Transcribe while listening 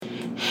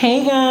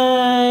Hey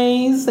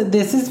guys,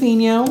 this is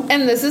Vino.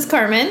 And this is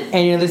Carmen.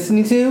 And you're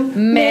listening to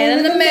Man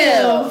in the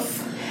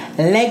MILF.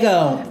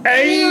 Lego.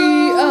 Hey.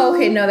 Oh,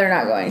 okay, no, they're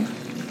not going.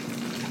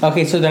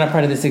 Okay, so they're not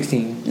part of the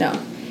 16. No.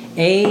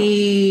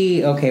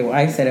 Hey, okay, well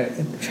I said it.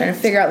 I'm trying to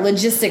figure out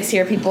logistics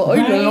here, people.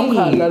 Right.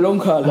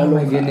 Oh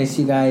my goodness,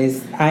 you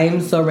guys. I am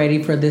so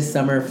ready for this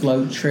summer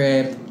float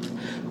trip.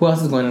 Who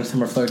else is going on a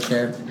summer float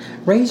trip?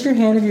 Raise your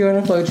hand if you're on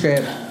a float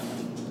trip.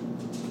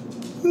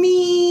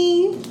 Me.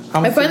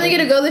 I finally get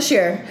to go this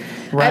year.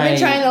 Right. I've been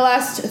trying the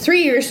last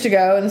 3 years to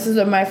go, and this is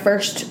my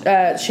first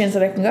chance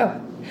that I can go.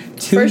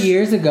 2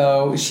 years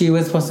ago, she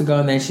was supposed to go,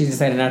 and then she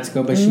decided not to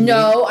go, but she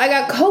No, I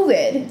got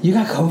COVID. You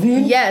got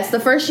COVID? Yes, the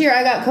first year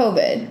I got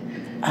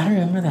COVID. I don't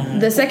remember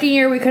that. The second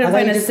year we couldn't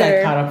find a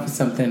sitter. I caught up with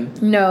something.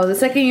 No, the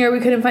second year we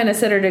couldn't find a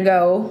sitter to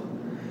go.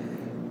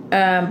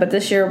 But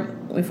this year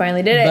we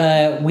finally did it.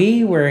 But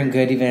we were in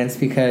good events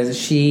because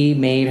she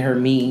made her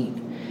meat,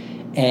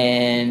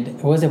 and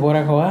what was it,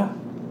 barbacoa?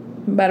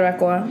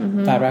 Barbacoa.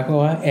 Mm-hmm.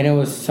 Barbacoa, and it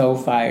was so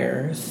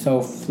fire,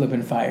 so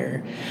flippin'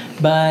 fire.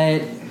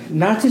 But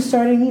not to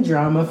start any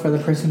drama for the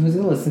person who's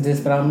gonna listen to this,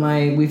 but I'm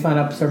like, we found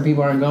out certain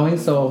people aren't going,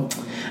 so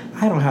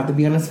I don't have to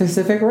be on a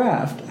specific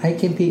raft. I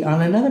can be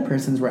on another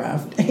person's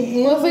raft.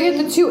 Well, if we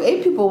get the 2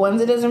 8 people ones,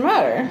 it doesn't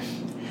matter.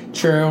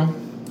 True,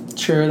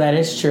 that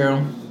is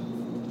true.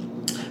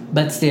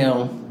 But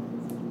still,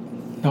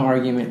 no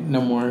argument, no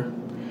more.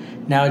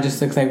 Now it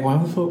just looks like,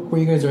 what the fuck were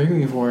you guys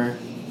arguing for?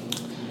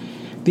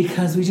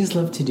 Because we just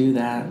love to do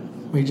that.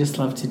 It's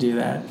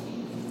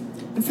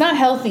not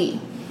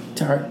healthy.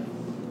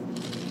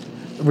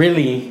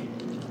 Really?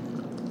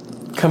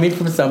 Coming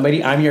from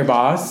somebody, I'm your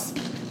boss?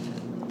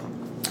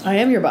 I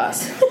am your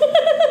boss.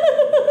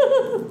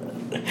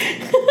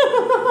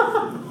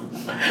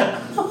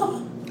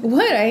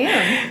 What? I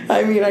am.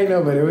 I mean, I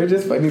know, but it was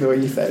just funny the way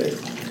you said it.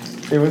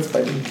 It was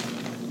funny.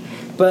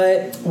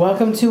 But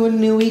welcome to a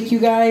new week, you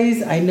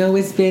guys. I know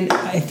it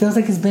feels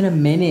like it's been a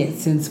minute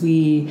since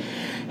we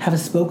have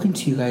spoken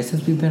to you guys,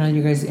 since we've been on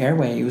you guys'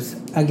 airwaves.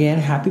 Again,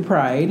 happy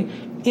Pride.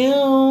 I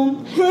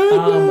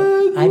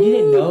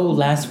didn't know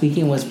last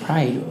weekend was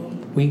Pride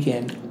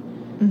weekend.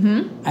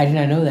 Mm-hmm. I did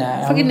not know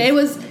that. It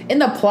was in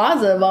the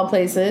plaza of all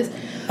places.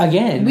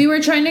 Again. We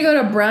were trying to go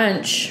to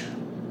brunch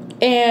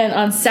and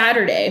on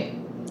Saturday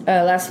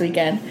last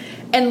weekend.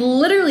 And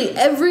literally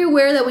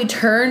everywhere that we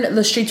turned,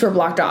 the streets were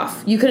blocked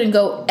off. You couldn't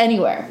go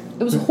anywhere.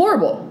 It was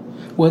horrible.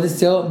 Was it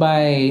still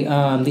by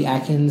the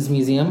Atkins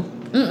Museum?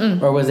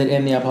 Mm-mm. Or was it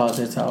in the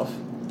plaza itself?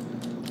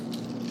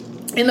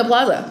 In the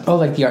plaza. Oh,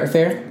 like the art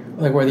fair?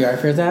 Like where the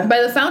art fair is at?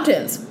 By the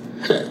fountains.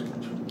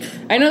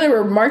 I know they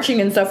were marching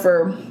and stuff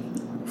for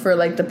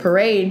like the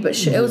parade, but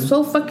it was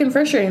so fucking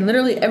frustrating.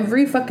 Literally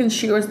every fucking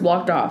street was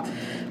blocked off. I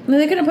mean,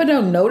 they couldn't put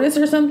no notice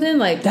or something.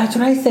 Like that's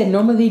what I said.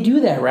 Normally they do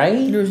that,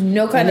 right? There's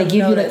no kind of notice. And they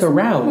give you like a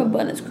route. My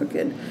bun is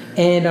crooked.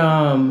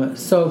 And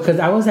so, because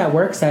I was at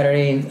work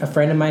Saturday, and a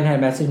friend of mine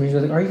had messaged me. She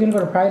was like, "Are you gonna go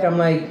to Pride?"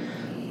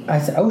 I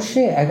said, "Oh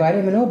shit!" I didn't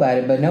even know about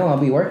it, but no, I'll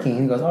be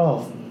working. He goes,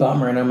 "Oh,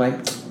 bummer," and I'm like,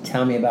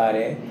 "Tell me about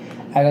it."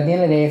 I go, "At the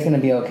end of the day, it's gonna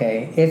be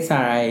okay. It's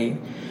alright."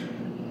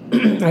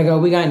 I go,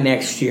 "We got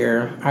next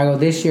year." I go,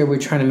 "This year we're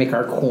trying to make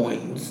our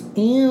coins."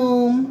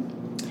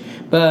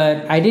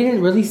 But I didn't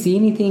really see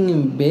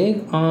anything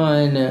big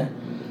on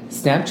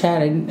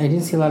Snapchat. I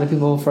didn't see a lot of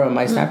people from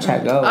my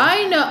Snapchat go.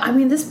 I know. I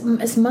mean, this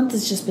month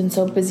has just been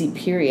so busy,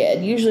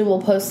 period. Usually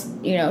we'll post,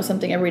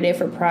 something every day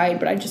for Pride,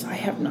 but I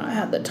have not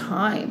had the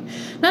time.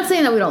 Not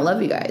saying that we don't love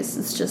you guys.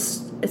 It's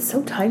just, it's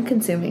so time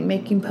consuming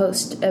making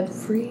posts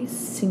every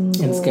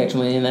single... And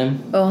scheduling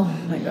them. Oh,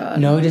 my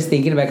God. No, just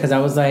thinking about it, because I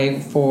was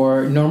like,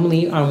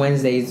 normally on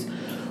Wednesdays,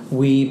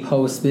 we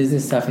post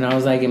business stuff, and I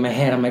was like, in my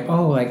head, I'm like,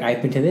 oh, like,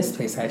 I've been to this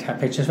place, I have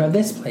pictures of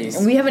this place.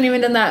 We haven't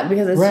even done that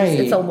because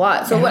it's a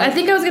lot. So what I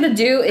think I was going to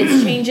do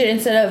is change it,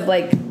 instead of,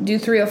 like, do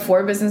 3 or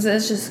 4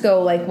 businesses, just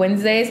go, like,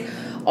 Wednesdays.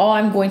 All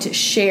I'm going to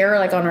share,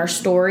 like, on our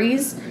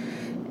stories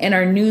and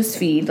our news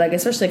feed, like,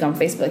 especially, like, on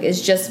Facebook,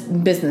 is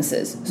just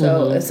businesses.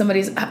 So if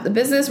somebody's at the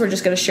business, we're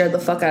just going to share the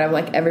fuck out of,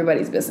 like,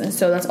 everybody's business.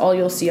 So that's all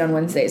you'll see on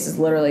Wednesdays is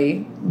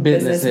literally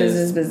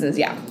business,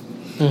 yeah.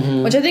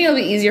 Mm-hmm. Which I think it'll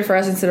be easier for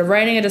us, instead of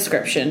writing a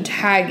description,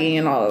 tagging,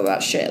 and all of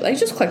that shit. Like,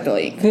 just click the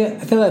link. I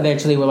feel like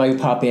eventually we'll, like,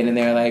 pop in and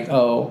they're like,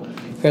 oh,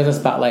 here's a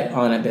spotlight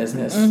on a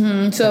business.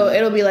 Mm-hmm. So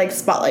it'll be like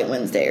Spotlight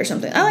Wednesday or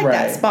something. I like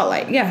that.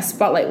 Spotlight. Yeah,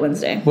 Spotlight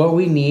Wednesday. What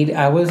we need,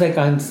 I was, like,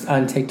 on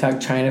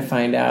TikTok trying to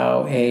find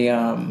out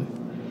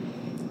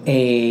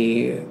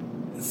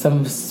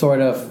some sort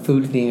of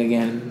food thing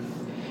again.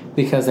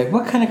 Because, like,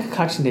 what kind of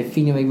concoction did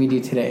Fina make me do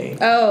today?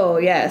 Oh,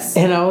 yes.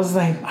 And I was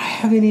like, I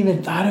haven't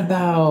even thought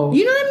about...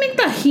 You know they make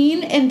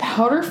tahini in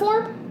powder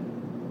form?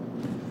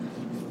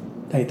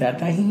 Like that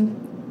tahini?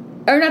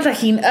 Or not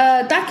tahini,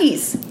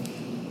 Takis.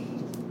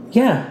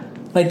 Yeah.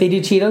 Like they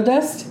do Cheeto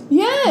dust?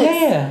 Yes.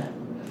 Yeah.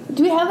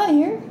 Do we have that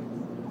here?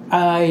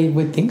 I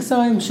would think so.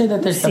 I'm sure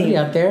that there's somebody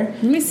out there.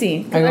 Let me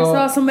see. I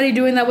saw somebody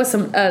doing that with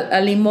some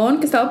a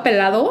limon que estaba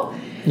pelado.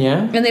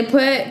 Yeah. And they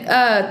put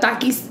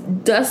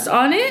Takis dust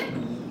on it.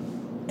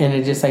 And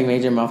it just like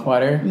made your mouth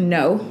water?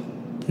 No.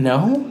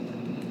 No?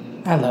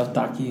 I love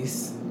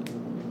Takis.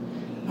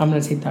 I'm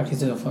going to take Takis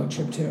to the float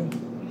trip, too.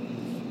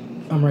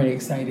 I'm really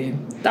excited.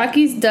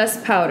 Takis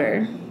dust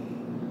powder.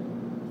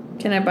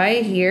 Can I buy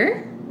it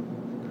here?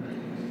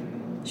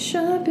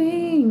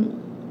 Shopping.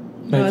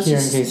 Like it's here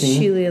just in KC?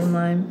 chili and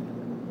lime.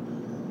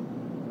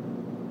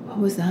 What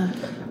was that?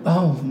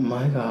 Oh,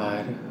 my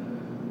God.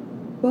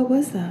 What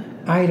was that?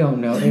 I don't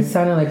know. It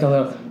sounded like a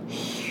little...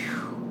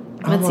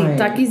 Let's see.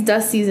 Takis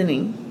dust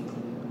seasoning.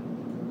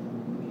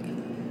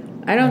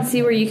 I don't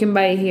see where you can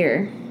buy it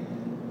here.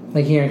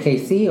 Like here in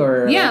KC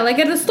or... Yeah, like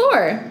at a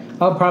store.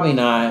 Oh, probably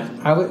not.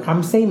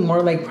 I'm saying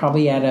more like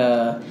probably at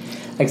a...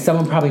 Like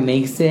someone probably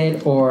makes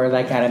it or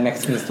like at a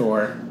Mexican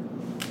store.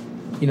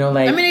 You know,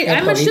 like... I mean,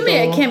 I'm assuming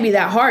it can't be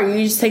that hard.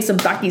 You just take some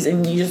Takis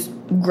and you just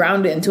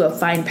ground it into a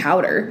fine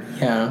powder.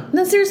 Yeah.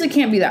 That seriously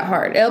can't be that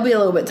hard. It'll be a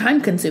little bit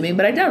time consuming,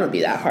 but I doubt it'll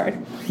be that hard.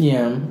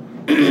 Yeah.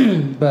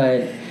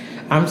 But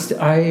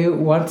I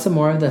want some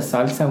more of the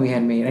salsa we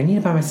had made. I need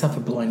to buy myself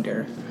a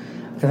blender.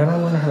 Because I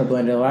don't want to have a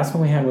blender. The last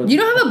one we had was... You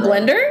don't have a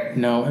blender?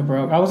 No, it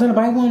broke. I was going to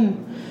buy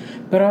one.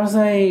 But I was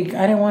like,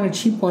 I didn't want a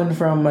cheap one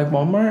from like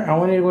Walmart. I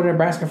wanted to go to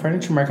Nebraska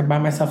Furniture Mart and buy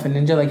myself a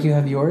Ninja like you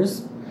have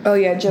yours. Oh,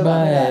 yeah, Joe.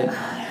 But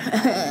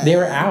they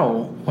were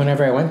out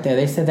whenever I went there.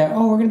 They said that,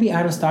 oh, we're going to be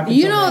out of stock.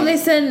 You know, they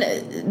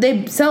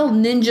sell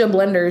Ninja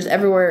blenders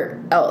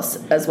everywhere else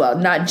as well.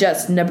 Not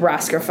just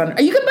Nebraska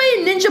Furniture. You can buy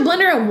a Ninja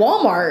blender at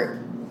Walmart.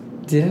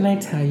 Didn't I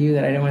tell you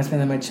that I didn't want to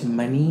spend that much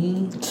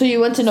money? So you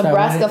went to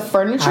Nebraska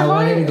Furniture Mart? I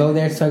wanted to go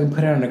there so I can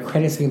put it on a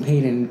credit so I can pay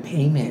it in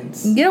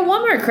payments. Get a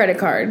Walmart credit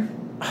card.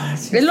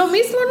 ¿Es lo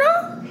mismo,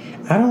 no?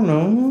 I don't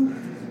know.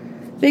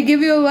 They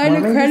give you a line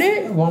of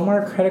credit?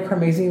 Walmart credit card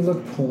makes me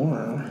look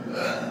poor.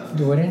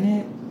 Wouldn't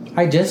it?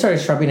 I just started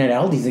shopping at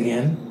Aldi's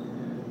again.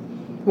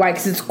 Why?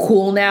 Because it's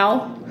cool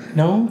now?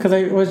 No, because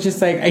I was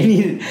just like,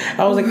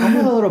 I was like, I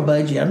have a little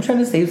budget. I'm trying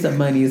to save some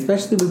money,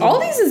 especially with...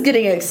 Aldi's is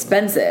getting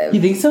expensive.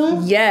 You think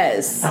so?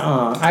 Yes.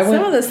 Some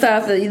of the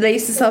stuff that they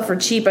used to sell for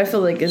cheap, I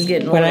feel like is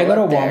getting When I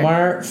go to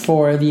Walmart,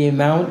 for the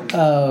amount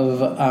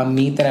of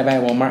meat that I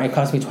buy at Walmart, it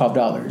costs me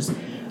 $12.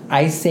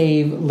 I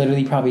save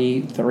literally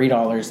probably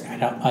 $3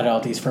 at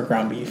Aldi's for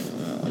ground beef.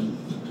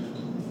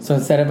 So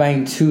instead of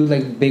buying 2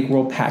 like big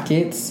roll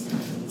packets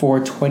for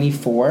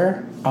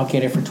 $24, I'll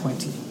get it for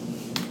 $20.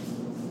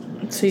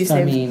 So you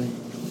save... I mean,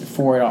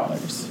 $4.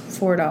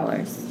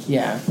 $4.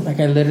 Yeah, like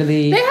I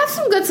literally... They have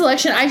some good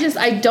selection.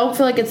 I don't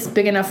feel like it's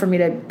big enough for me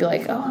to be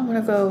like, oh, I'm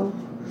gonna go...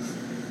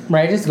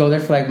 Right, I just go there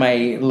for like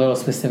my little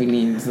specific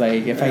needs.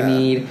 Like if I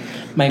need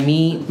my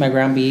meat, my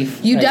ground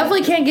beef. You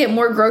definitely can't get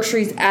more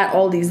groceries at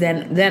Aldi's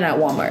than at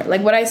Walmart.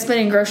 Like what I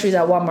spend in groceries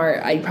at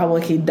Walmart, I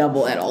probably could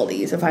double at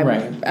Aldi's if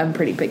I'm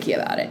pretty picky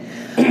about it.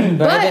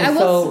 but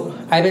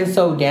I've been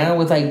so down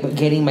with like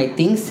getting my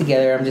things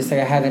together. I'm just like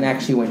I haven't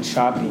actually went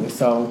shopping.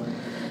 So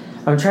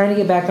I'm trying to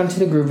get back onto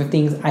the groove of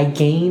things. I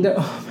gained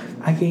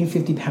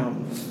 50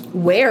 pounds.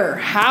 Where?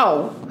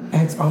 How?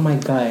 It's on my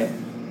gut.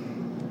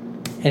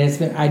 And it's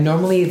been,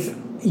 normally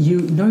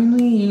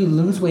you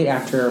lose weight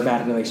after a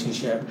bad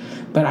relationship,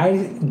 but I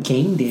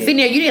gained it.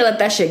 Finia, you need to let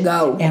that shit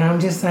go. And I'm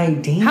just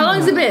like, damn. How long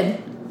has it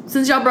been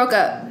since y'all broke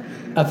up?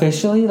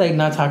 Officially, like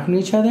not talking to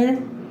each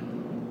other?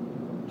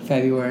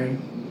 February.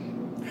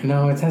 I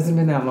know it hasn't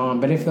been that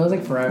long, but it feels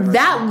like forever.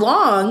 That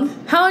long?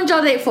 How long did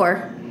y'all date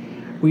for?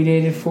 We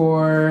dated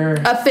for...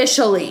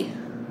 Officially.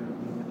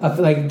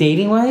 Like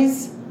dating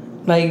wise?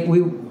 Like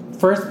we...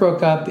 First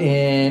broke up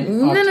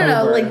in October.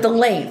 No, like the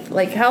length.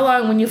 Like how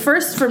long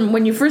from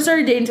when you first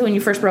started dating to when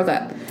you first broke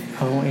up?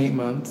 8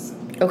 months.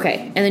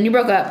 Okay. And then you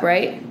broke up,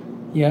 right?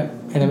 Yep.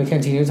 And then we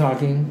continued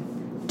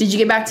talking. Did you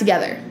get back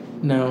together?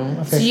 No,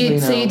 officially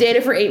So you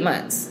dated for 8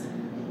 months.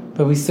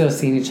 But we still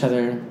seen each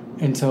other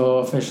until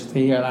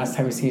officially our last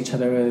time we seen each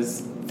other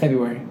was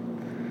February.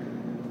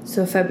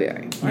 So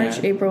February,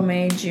 March, April,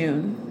 May,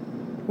 June.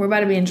 We're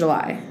about to be in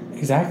July.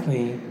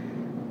 Exactly. You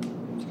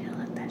need to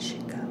let that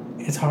shit go.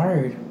 It's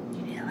hard.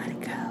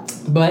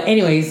 But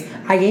anyways,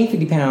 I gained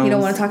 50 pounds. You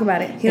don't want to talk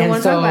about it.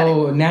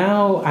 So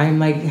now I'm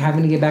like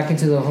having to get back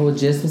into the whole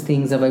gist of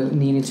things of like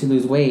needing to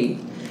lose weight.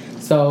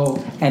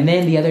 So, and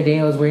then the other day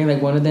I was wearing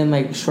like one of them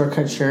like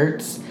shortcut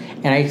shirts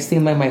and I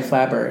seemed like my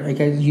flabber. Like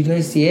you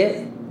guys see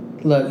it?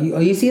 Look,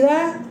 you see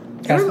that?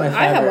 That's my flabber.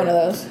 I have one of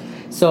those.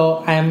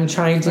 So I'm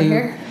trying to...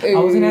 I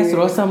was going to ask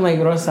Rosa, I'm like,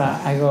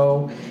 Rosa, I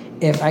go,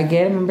 if I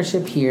get a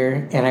membership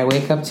here and I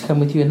wake up to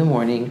come with you in the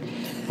morning...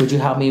 Would you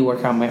help me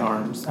work out my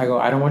arms? I go,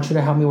 I don't want you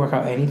to help me work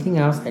out anything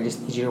else. I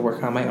just need you to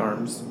work out my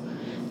arms.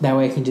 That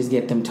way I can just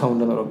get them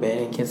toned a little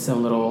bit and get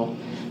some little,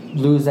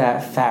 lose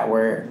that fat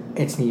where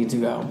it's needed to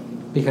go.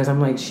 Because I'm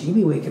like, she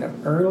be waking up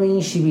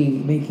early. She be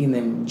making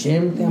them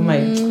gym. I'm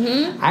like,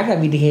 I got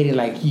to be dedicated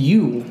like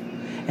you.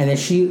 And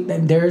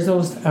then there's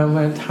those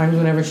times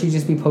whenever she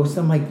just be posting,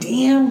 I'm like,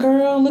 damn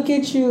girl, look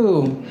at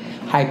you.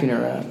 Hyping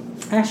her up.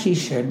 As she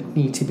should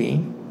need to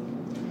be.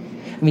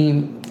 I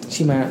mean,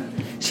 she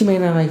may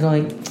not like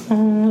going,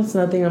 oh, it's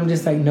nothing. I'm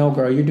just like, no,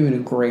 girl, you're doing a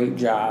great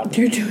job.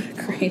 You're doing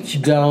a great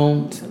job.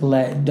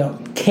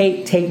 Don't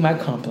take my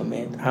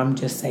compliment. I'm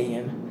just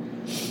saying.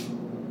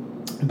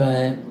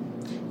 But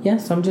yeah,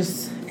 so I'm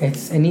just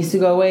it needs to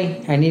go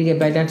away. I need to get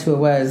back down to what it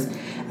was.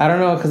 I don't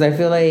know, because I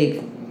feel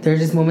like there's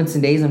just moments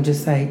and days I'm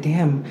just like,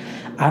 damn,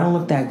 I don't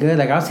look that good.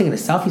 Like, I was taking a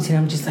selfie today.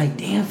 I'm just like,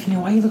 damn,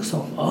 Fino, why you look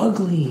so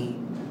ugly?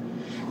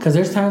 Because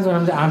there's times when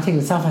I'm taking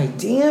a selfie, like,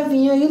 damn,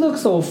 Fino, you look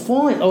so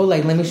fun. Oh,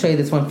 like, let me show you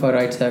this one photo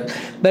I took.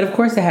 But, of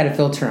course, I had a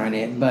filter on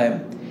it.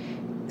 But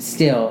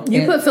still.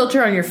 You put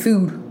filter on your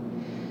food.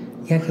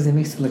 Yeah, because it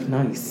makes it look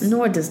nice.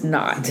 No, it does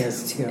not. It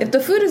does, too. If the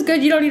food is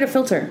good, you don't need a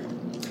filter.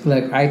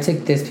 Look, I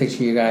took this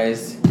picture, you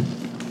guys.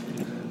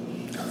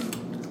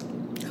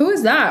 Who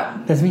is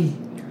that? That's me.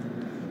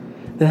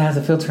 That has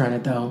a filter on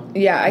it, though.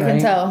 Yeah, I can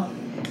tell.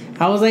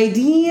 I was like,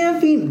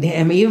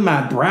 damn, even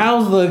my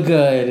brows look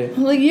good.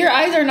 Like, your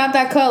eyes are not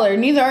that color.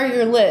 Neither are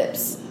your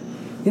lips.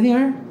 Yeah, they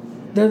are.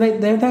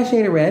 They're that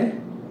shade of red.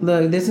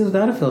 Look, this is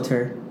without a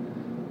filter.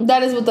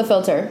 That is with the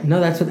filter. No,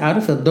 that's without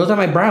a filter. Those are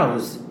my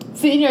brows.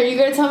 Fino, are you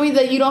going to tell me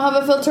that you don't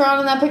have a filter on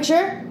in that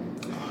picture?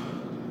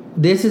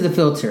 This is a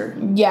filter.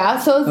 Yeah,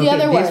 so is the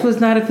other one. This was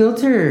not a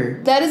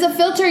filter. That is a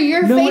filter.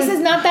 Your face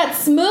is not that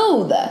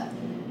smooth. Let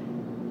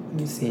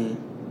me see.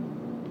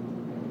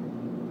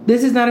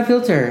 This is not a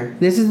filter.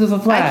 This is with a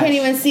flash. I can't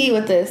even see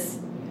with this.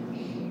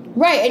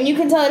 Right, and you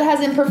can tell it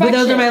has imperfections. But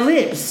those are my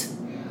lips.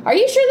 Are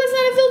you sure that's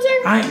not a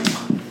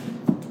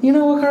filter? You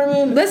know what,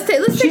 Carmen? Let's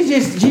take.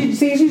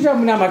 She's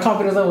dropping down my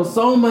confidence level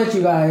so much,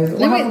 you guys.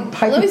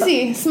 Let me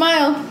see.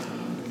 Smile.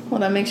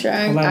 Hold on, make sure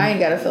I ain't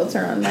got a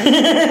filter on mine.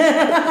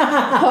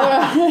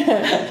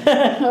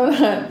 Hold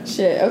on.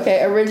 Shit.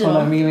 Okay, original.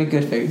 Hold on, me make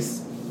good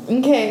face.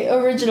 Okay,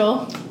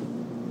 original.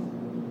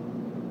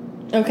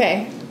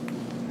 Okay.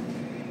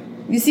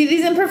 You see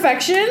these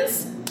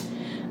imperfections?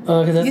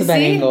 Oh, because that's a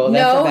bad angle.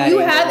 No, you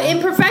have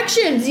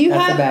imperfections. You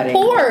have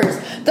pores.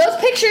 Those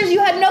pictures, you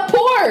had no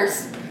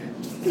pores.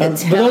 But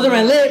those are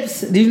my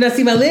lips. Did you not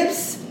see my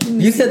lips?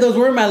 You said those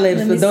were my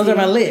lips, but those are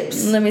my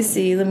lips. Let me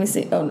see.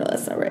 Oh, no,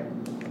 that's not right.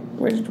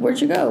 Where'd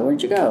you go?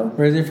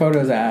 Where's your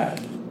photos at?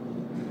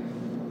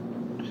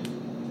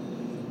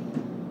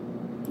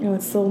 Oh,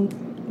 it's still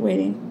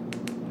waiting.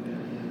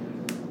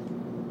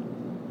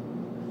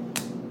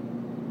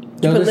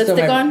 Did you put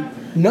lipstick on?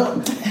 No.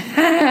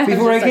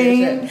 Before I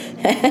came.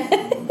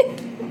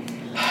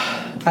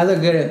 I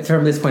look good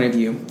from this point of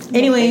view.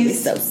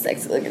 Anyways. So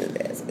sexy. Look at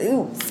this.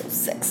 Ooh, so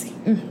sexy.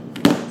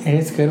 And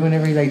it's good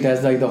whenever he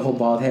does the whole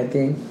bald head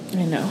thing.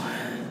 I know.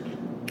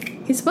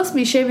 He's supposed to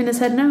be shaving his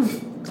head now.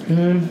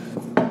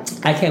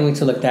 I can't wait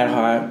to look that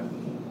hot.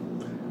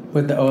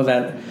 With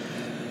the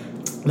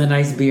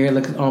nice beard,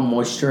 look all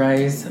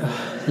moisturized.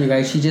 You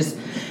guys, she just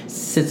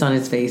sits on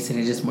his face and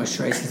it just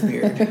moisturizes his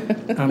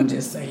beard. I'm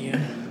just saying.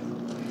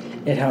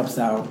 It helps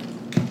out.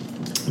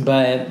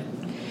 But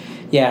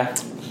yeah.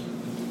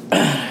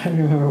 I don't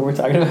remember what we're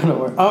talking about.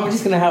 Oh, I'm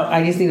just gonna help.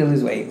 I just need to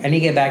lose weight. I need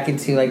to get back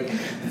into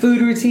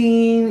food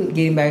routine,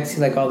 getting back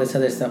to all this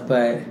other stuff.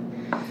 But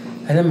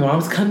I think my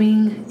mom's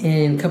coming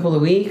in a couple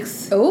of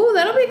weeks. Oh,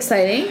 that'll be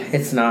exciting.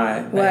 It's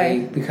not. Why?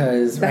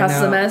 Because the house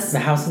is a mess. The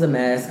house is a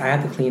mess. I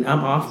have to clean.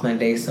 I'm off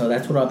Monday, so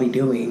that's what I'll be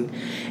doing.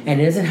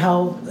 And it doesn't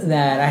help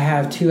that I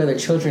have 2 other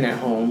children at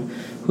home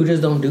who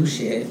just don't do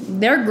shit.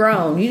 They're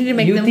grown. You need to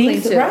make them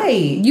clean too.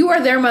 Right. You are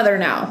their mother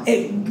now.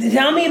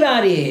 Tell me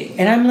about it.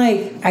 And I'm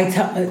like, I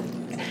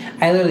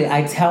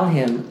tell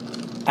him,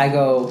 I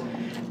go,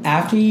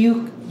 after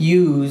you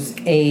use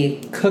a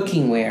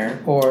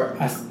cookware or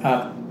a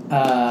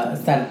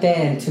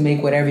sartén to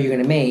make whatever you're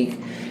gonna make,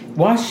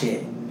 wash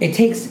it. It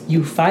takes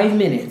you 5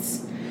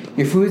 minutes.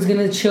 Your food's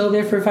gonna chill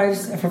there for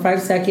 5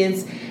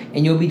 seconds,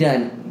 and you'll be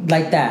done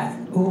like that.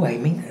 Ooh, I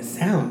made that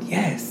sound.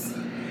 Yes.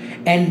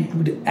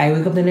 And I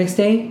wake up the next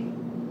day,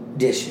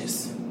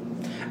 dishes.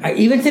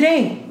 Even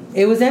today,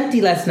 it was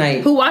empty last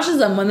night. Who washes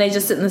them when they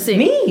just sit in the sink?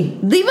 Me.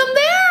 Leave them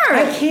there.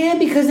 I can't,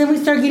 because then we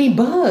start getting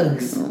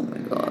bugs. Oh my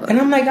god. And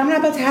I'm like, I'm not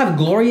about to have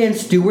Gloria and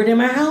Stuart in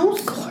my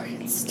house. Gloria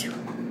and Stuart.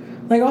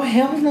 Like, oh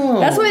hell no.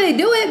 That's why they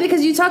do it,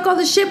 because you talk all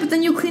the shit, but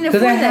then you clean it for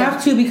them. Because I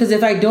have to, because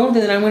if I don't,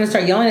 then I'm going to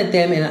start yelling at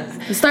them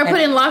and start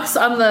putting locks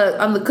on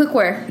the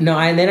cookware. No,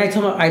 and then I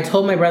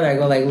told my brother, I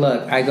go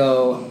look,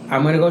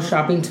 I'm going to go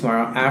shopping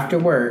tomorrow after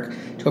work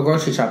to go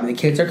grocery shopping. The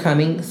kids are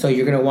coming, so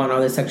you're going to want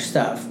all this extra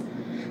stuff.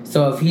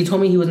 So if he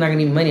told me he was not going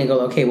to give me money, I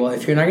go, okay, well,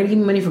 if you're not going to give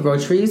me money for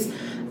groceries,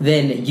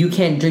 then you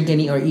can't drink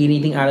any or eat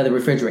anything out of the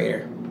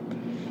refrigerator.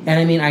 And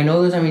I mean, I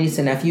know those are my niece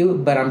and nephew,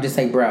 but I'm just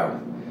like, bro,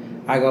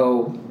 I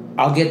go,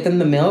 I'll get them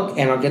the milk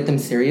and I'll get them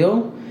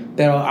cereal,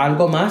 but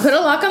algo más. Put a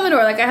lock on the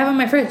door like I have in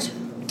my fridge.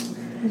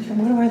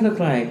 What do I look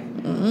like?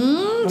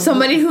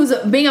 Somebody who's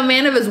being a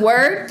man of his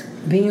word?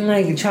 Being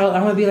like a child.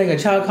 I'm going to be like a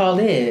child called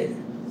it.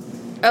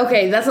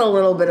 Okay, that's a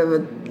little bit of a...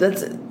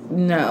 That's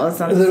not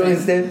a little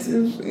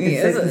insensitive.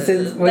 Yeah,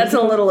 that's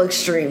a little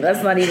extreme.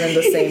 That's not even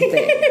the same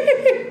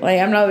thing. Like,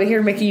 I'm not over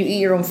here making you eat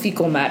your own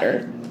fecal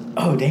matter.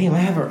 Oh, damn.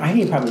 I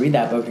need to probably read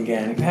that book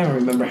again. I don't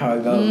remember how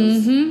it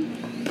goes.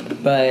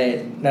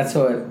 But that's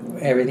what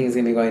everything's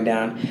going to be going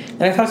down.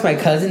 And I talked to my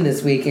cousin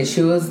this week, and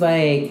she was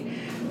like,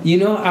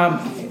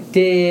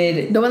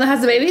 did... The one that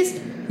has the babies?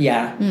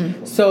 Yeah.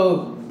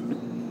 So,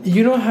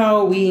 you know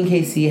how we in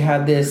KC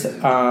have this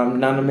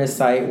anonymous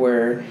site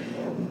where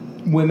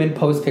women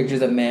post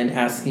pictures of men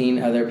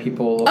asking other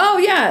people. Oh,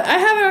 yeah. I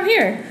have it on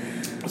here.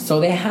 So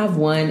they have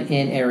one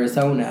in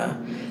Arizona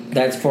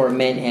that's for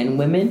men and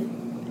women.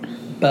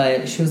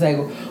 But she was like,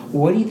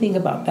 what do you think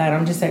about that?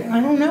 I'm just like,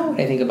 I don't know what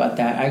I think about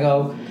that. I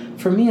go,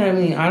 for me, I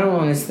mean, I don't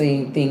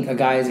honestly think a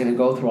guy is going to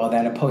go through all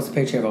that to post a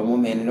picture of a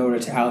woman in order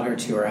to out her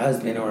to her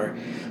husband or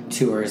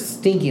to her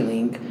stinky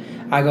link.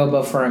 I go,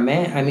 but for a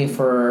man, I mean,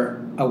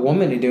 for a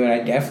woman to do it,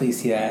 I definitely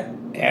see that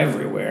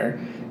everywhere.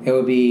 It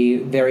would be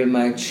very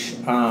much,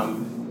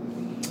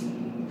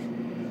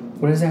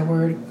 what is that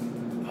word?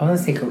 I want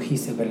to say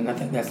cohesive,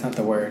 but that's not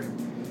the word.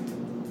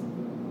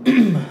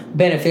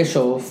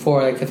 Beneficial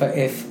for, like,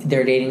 if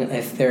they're dating,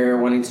 if they're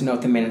wanting to know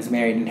if the man is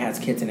married and has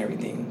kids and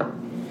everything.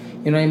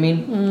 You know what I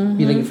mean? Mm-hmm.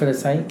 You looking for the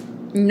site?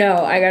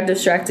 No, I got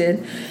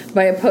distracted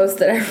by a post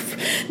that I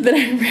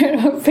read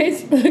on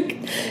Facebook.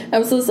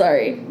 I'm so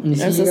sorry.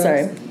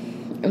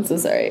 I'm so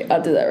sorry.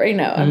 I'll do that right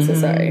now. I'm so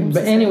sorry.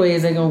 But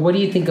anyways, I go, what do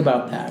you think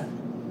about that?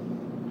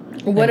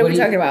 What are we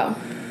talking about?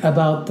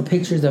 About the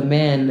pictures of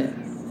men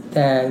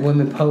that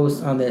women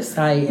post on their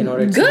site in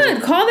order to...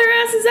 Good! Call their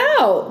asses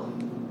out!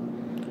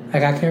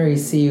 Like, I can already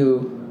see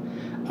you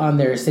on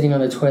there sitting on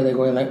the toilet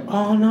going like,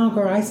 oh no,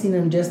 girl, I seen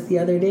him just the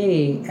other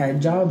day at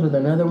jobs with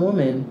another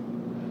woman.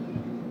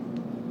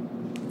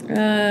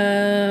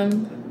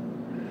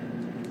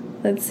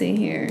 Let's see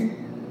here.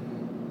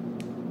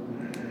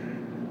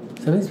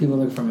 Some of these people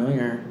look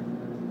familiar.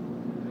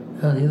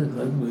 Oh, they look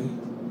ugly.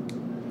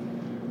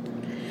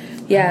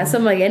 Yeah, so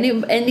I'm like,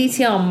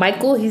 NDT on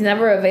Michael, he's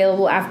never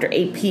available after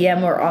 8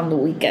 p.m. or on the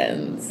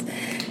weekends.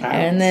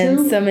 And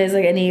then somebody's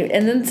like,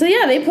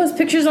 they post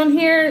pictures on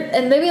here,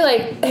 and they be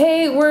like,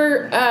 hey,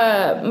 we're,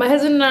 my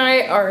husband and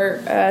I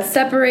are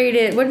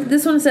separated. What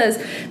this one says,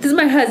 this is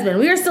my husband.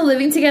 We are still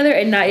living together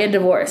and not yet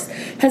divorced.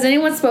 Has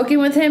anyone spoken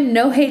with him?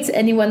 No hate to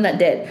anyone that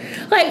did.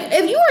 Like,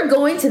 if you are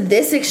going to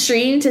this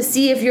extreme to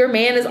see if your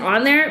man is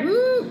on there,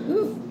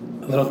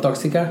 a little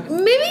toxica.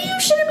 Maybe you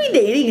shouldn't be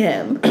dating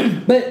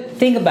him. But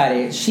think about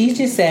it. She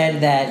just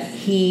said that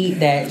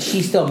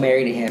she's still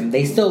married to him.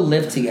 They still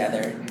live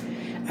together.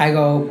 I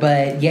go,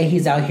 but yeah,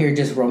 he's out here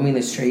just roaming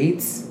the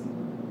streets.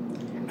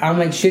 I'm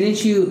like,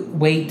 shouldn't you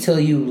wait till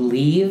you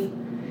leave?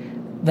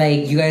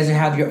 Like, you guys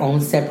have your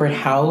own separate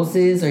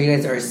houses, or you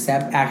guys are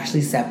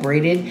actually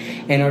separated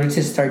in order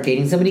to start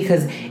dating somebody?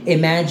 Because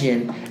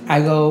imagine, I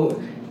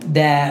go,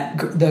 that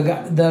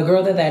the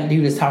girl that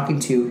dude is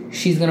talking to,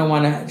 she's gonna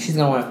wanna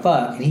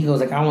fuck, and he goes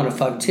like, I want to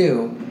fuck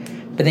too.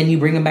 But then you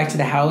bring him back to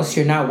the house,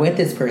 you're not with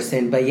this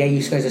person, but yeah,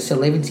 you guys are still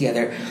living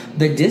together.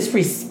 The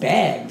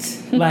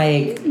disrespect.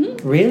 Like,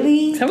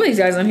 really? Some of these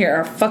guys on here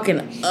are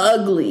fucking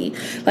ugly.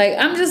 Like,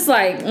 I'm just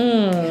like,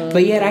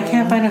 But yet, I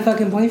can't find a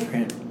fucking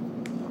boyfriend.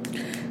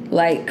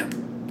 Like,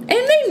 and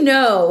they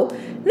know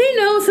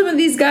some of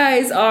these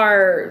guys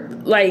are,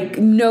 like,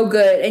 no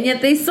good, and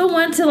yet they still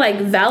want to,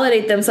 like,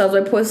 validate themselves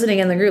by posting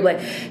in the group,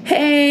 like,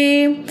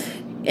 hey,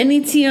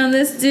 any tea on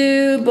this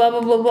dude, blah,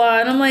 blah, blah, blah.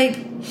 And I'm like,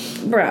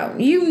 bro,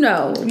 you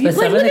know. Look at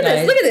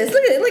this.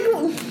 Like,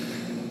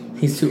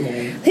 he's too old.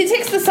 He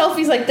takes the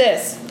selfies like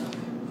this.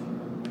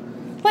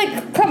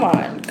 Like, come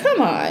on.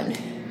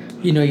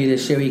 You know, you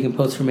just shit where you can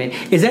post for men.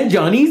 Is that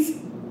Johnny's?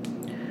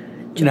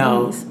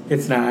 No,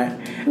 it's not.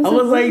 I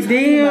was like,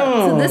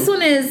 damn. So this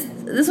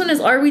one is,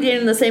 are we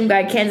dating the same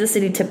guy? Kansas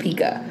City,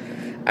 Topeka.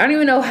 I don't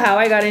even know how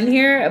I got in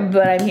here,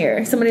 but I'm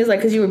here. Somebody's like,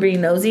 because you were being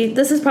nosy.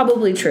 This is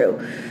probably true.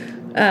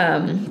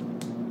 Yeah,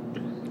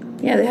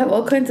 they have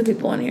all kinds of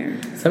people on here.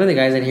 Some of the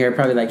guys in here are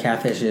probably like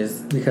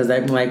catfishes, because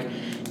I'm like,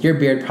 your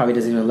beard probably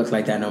doesn't even look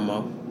like that no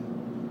more.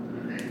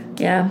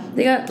 Yeah,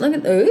 they got, look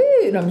at,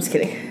 ooh, no, I'm just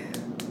kidding.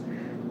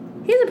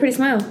 He has a pretty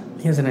smile.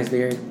 He has a nice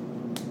beard.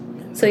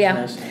 So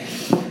yeah.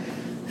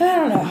 I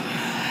don't know.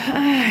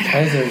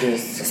 Guys are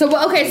just...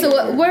 So, okay,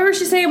 so what was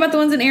she saying about the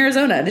ones in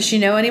Arizona? Does she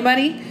know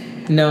anybody?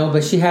 No,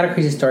 but she had a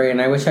crazy story,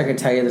 and I wish I could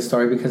tell you the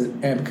story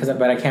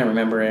but I can't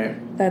remember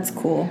it. That's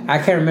cool. I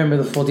can't remember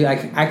the full deal.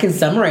 I can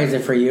summarize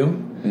it for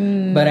you,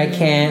 but I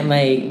can't,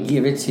 like,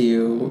 give it to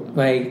you,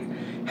 like,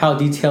 how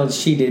detailed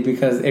she did,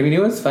 because, I mean,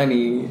 it was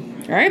funny.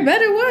 I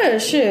bet it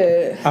was.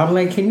 Shit. I'm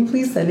like, can you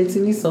please send it to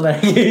me so that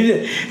I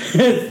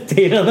can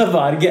stay on the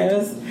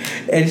podcast?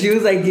 And she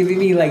was, like, giving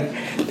me, like,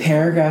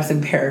 paragraphs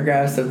and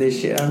paragraphs of this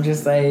shit. I'm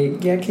just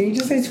like, yeah, can you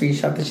just, like,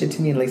 screenshot the shit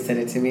to me and, like, send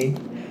it to me?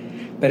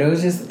 But it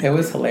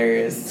was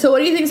hilarious. So what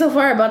do you think so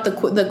far about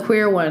the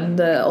queer one,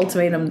 the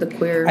ultimatum, the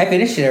queer? I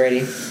finished it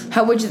already.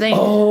 How would you think?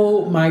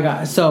 Oh, my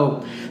God.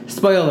 So,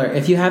 spoiler,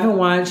 if you haven't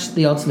watched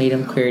the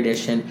Ultimatum Queer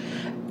Edition,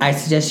 I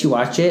suggest you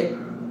watch it.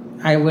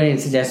 I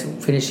wouldn't suggest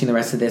finishing the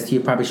rest of this. You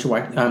probably should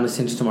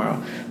listen to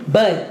tomorrow.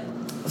 But,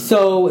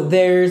 so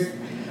there's,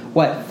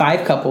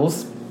 5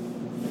 couples.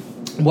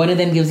 One of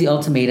them gives the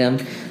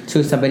ultimatum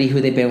to somebody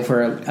who they've been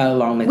for a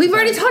long time. We've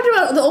already talked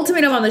about the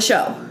ultimatum on the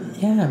show.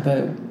 Yeah,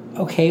 but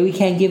okay, we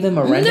can't give them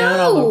a rundown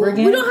all over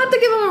again? We don't have to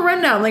give them a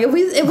rundown. Like,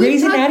 if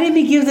Grey's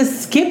Anatomy gives a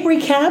skip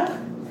recap?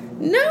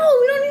 No,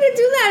 we don't need to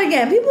do that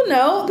again. People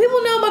know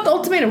about the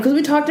ultimatum, because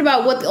we talked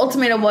about what the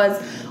ultimatum was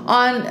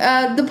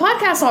on the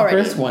podcast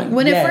already. First one.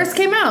 When it first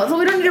came out. So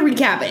we don't need to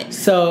recap it.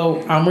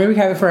 So I'm going to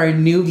recap it for our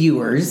new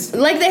viewers.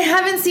 Like they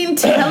haven't seen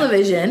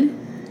television.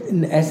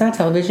 It's not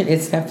television.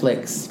 It's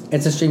Netflix.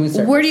 It's a streaming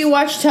service. Where do you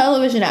watch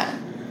television at?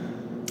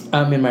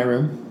 In my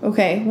room.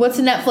 Okay. What's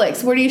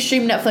Netflix? Where do you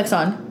stream Netflix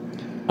on?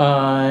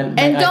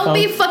 And don't iPhone.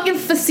 Be fucking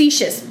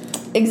facetious.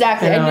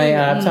 Exactly. And on my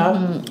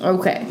laptop.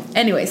 Okay.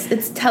 Anyways,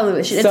 it's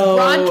television. It's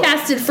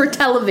broadcasted for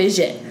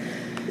television.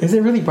 Is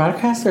it really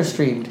broadcast or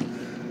streamed?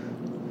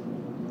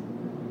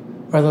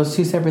 Are those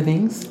two separate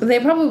things? They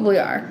probably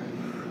are.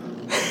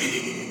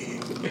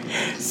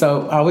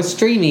 So I was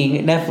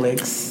streaming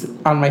Netflix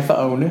on my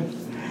phone.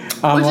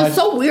 Which is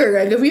so weird.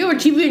 Like, if you have a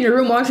TV in your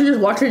room, why don't you just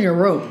watch it in your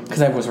room?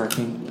 Because I was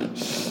working.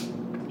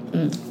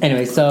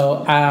 Anyway,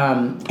 so,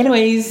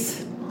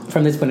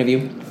 from this point of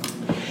view,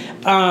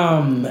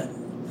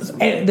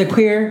 the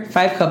queer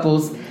 5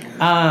 couples,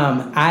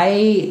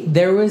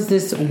 there was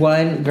this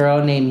one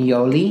girl named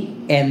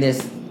Yoli and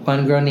this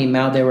one girl named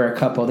Mel. They were a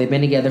couple. They've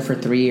been together for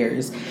 3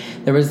 years.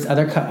 There was this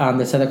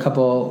other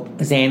couple,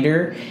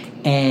 Xander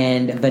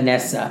and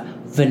Vanessa.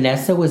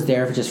 Vanessa was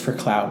there just for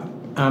clout.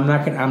 I'm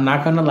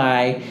not gonna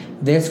lie.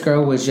 This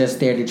girl was just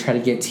there to try to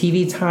get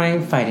TV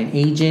time, find an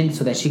agent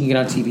so that she can get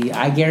on TV.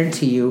 I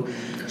guarantee you,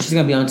 she's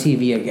gonna be on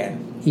TV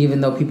again,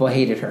 even though people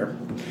hated her.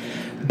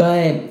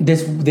 But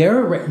this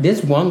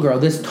one girl,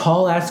 this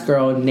tall ass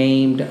girl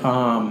named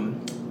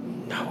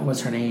what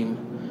was her name?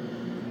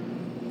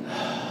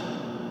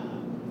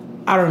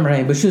 I don't remember her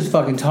name, but she was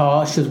fucking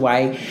tall. She was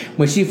white.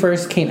 When she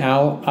first came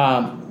out,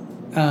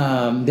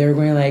 they were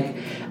going like,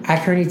 I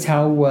can already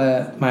tell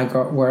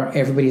where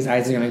everybody's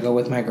eyes are gonna go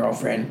with my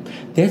girlfriend.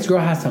 This girl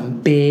has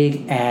some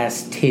big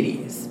ass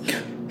titties.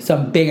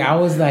 I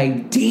was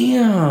like,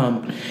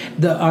 damn.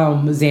 The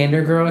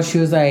Xander girl, she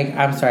was like,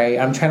 I'm sorry,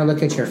 I'm trying to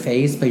look at your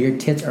face, but your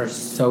tits are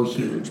so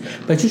huge.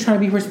 But you're trying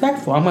to be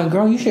respectful. I'm like,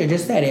 girl, you should have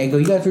just said it. I go,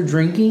 you guys were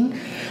drinking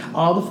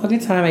all the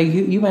fucking time.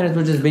 You might as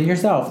well just been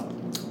yourself.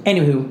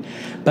 Anywho,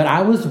 but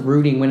I was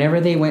rooting whenever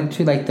they went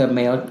to like the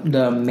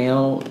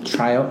marriage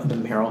trial.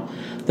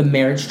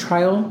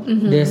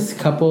 Mm-hmm. This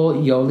couple,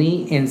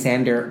 Yoli and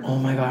Xander, oh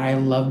my god, I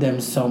love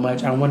them so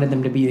much. I wanted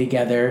them to be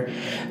together.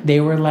 They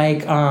were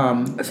like,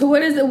 So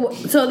what is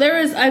it? So there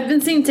is. I've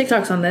been seeing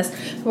TikToks on this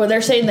where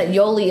they're saying that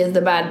Yoli is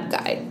the bad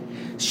guy.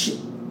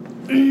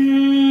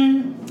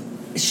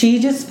 She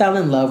just fell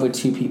in love with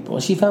 2 people.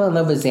 She fell in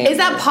love with Xander. Is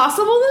that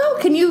possible though?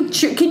 Can you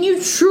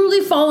truly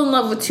fall in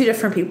love with 2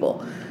 different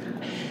people?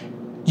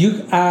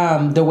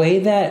 The way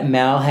that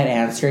Mel had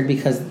answered,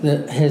 because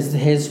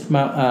his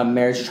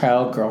marriage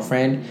trial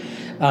girlfriend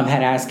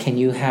had asked, can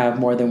you have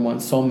more than one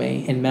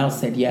soulmate? And Mel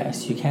said,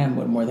 yes, you can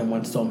with more than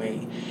one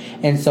soulmate.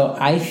 And so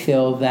I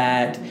feel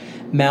that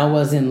Mel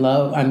was in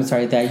love. I'm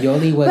sorry, that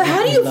Yoli was. But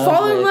how do you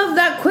fall in love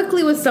that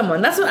quickly with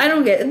someone? That's what I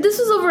don't get. This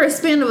was over a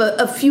span of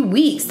a few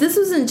weeks. This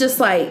wasn't just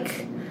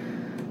like,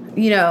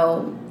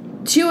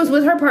 she was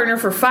with her partner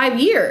for 5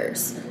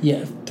 years.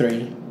 Yeah,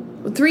 3,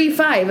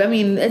 5. I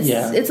mean,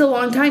 it's a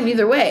long time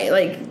either way.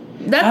 Like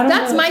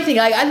that's my thing.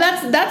 Like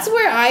that's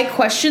where I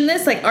question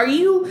this. Like, are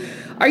you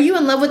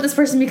in love with this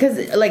person because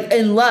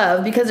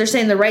they're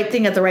saying the right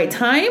thing at the right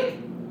time,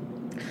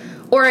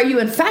 or are you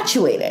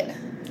infatuated?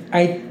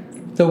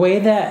 The way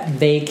that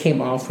they came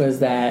off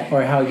was that,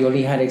 or how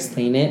Yoli had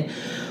explained it,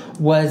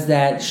 was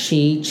that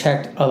she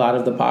checked a lot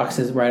of the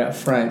boxes right up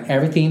front.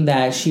 Everything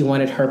that she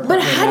wanted her partner.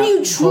 But how do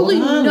you truly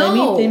know? Let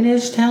me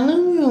finish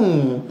telling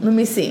you. Let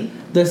me see.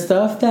 The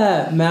stuff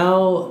that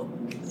Mel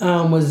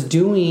was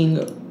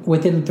doing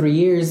within 3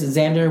 years,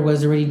 Xander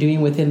was already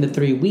doing within the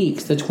 3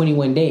 weeks, the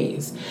 21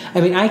 days.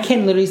 I mean, I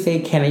can't literally say,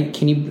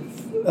 can you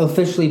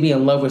officially be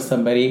in love with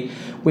somebody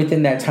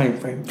within that time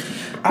frame?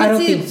 I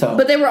don't think so.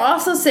 But they were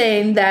also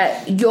saying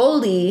that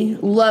Yoli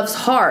loves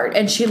hard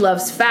and she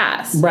loves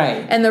fast.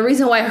 Right. And the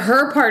reason why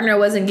her partner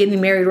wasn't getting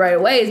married right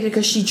away is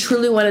because she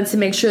truly wanted to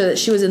make sure that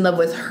she was in love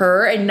with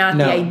her and not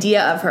the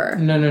idea of her.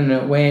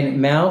 No. When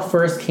Mel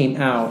first came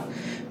out,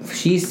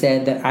 she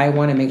said that I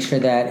want to make sure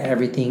that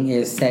everything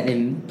is set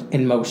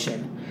in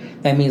motion.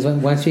 That means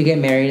once we get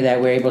married, that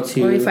we're able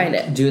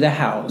to do the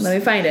house. Let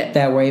me find it.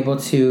 That we're able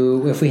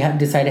to, if we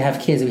decide to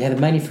have kids, we have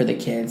the money for the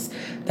kids.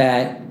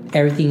 That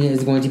everything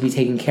is going to be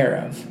taken care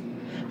of.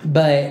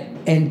 But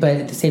at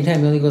the same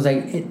time, Millie goes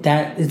like,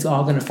 that is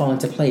all going to fall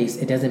into place.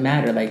 It doesn't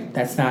matter. Like,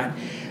 that's not.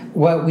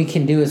 What we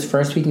can do is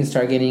first we can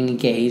start getting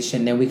engaged,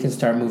 and then we can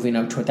start moving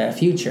up toward that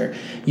future.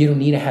 You don't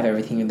need to have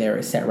everything in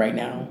there set right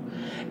now.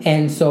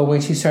 And so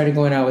when she started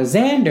going out with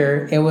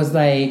Xander, it was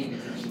like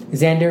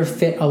Xander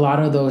fit a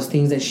lot of those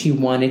things that she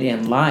wanted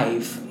in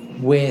life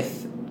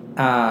with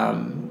her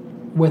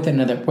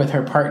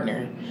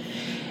partner.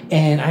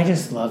 And I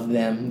just loved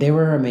them. They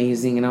were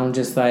amazing. And I'm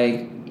just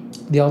like,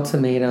 the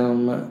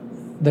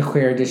ultimatum, the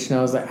queer edition,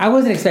 I was like, I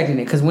wasn't expecting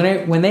it. Because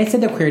when they said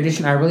the queer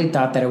edition, I really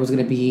thought that it was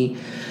going to be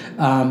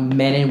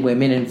men and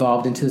women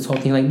involved into this whole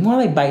thing. Like, more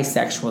like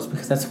bisexuals,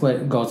 because that's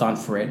what goes on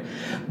for it.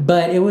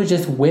 But it was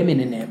just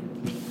women in it.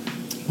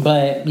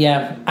 But,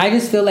 yeah, I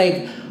just feel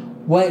like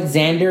what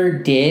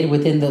Xander did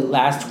within the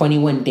last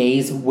 21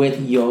 days with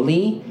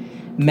Yoli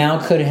Mal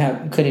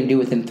couldn't do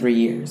within 3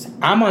 years.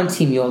 I'm on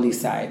Team Yoli's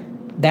side.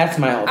 That's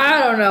my whole thing. I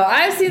don't know.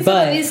 I've seen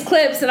some of these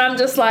clips, and I'm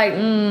just like,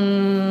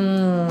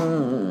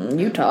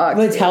 you talk.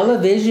 But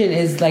television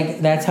is like,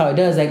 that's how it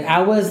does. Like,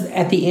 I was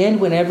at the end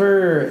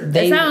whenever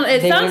they.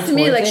 It sounds to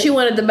me like she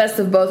wanted the best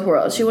of both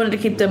worlds. She wanted to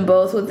keep them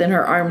both within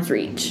her arm's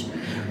reach.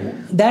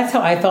 That's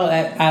how I felt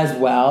as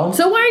well.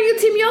 So why are you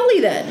Team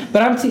Yoli then?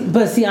 But I'm Team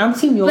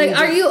Yoli. Like,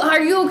 are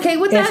you okay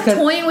with that,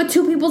 toying with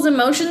two people's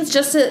emotions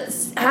just to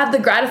have the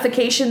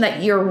gratification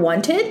that you're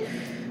wanted?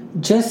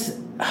 Just.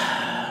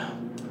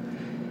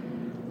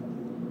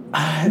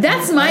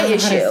 That's my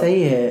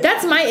issue.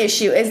 That's my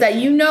issue, is that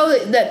you know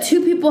that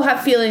two people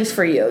have feelings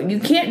for you. You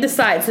can't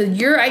decide. So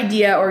your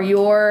idea or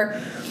your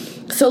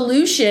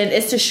solution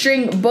is to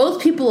string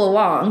both people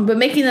along, but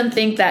making them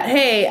think that,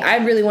 hey, I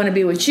really want to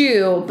be with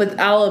you, but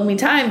all the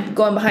meantime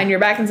going behind your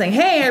back and saying,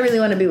 hey, I really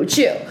want to be with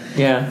you.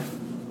 Yeah.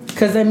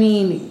 Because, I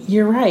mean,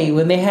 you're right.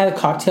 When they had a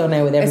cocktail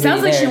night with everybody, it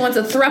sounds like she wants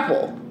a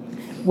throuple.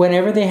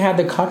 Whenever they had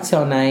the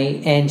cocktail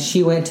night and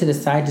she went to the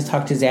side to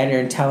talk to Xander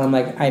and tell him,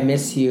 like, I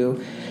miss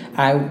you,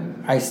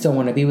 I still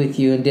want to be with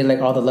you, and did like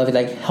all the lovey,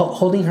 like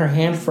holding her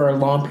hand for a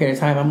long period of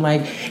time. I'm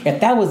like,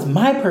 if that was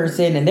my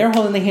person and they're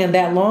holding the hand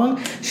that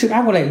long, shoot,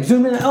 I would like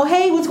zoom in. Like, oh,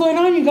 hey, what's going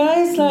on, you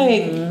guys?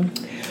 Like,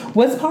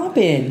 what's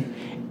poppin'?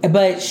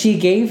 But she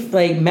gave,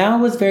 like, Mal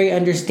was very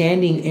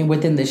understanding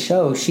within the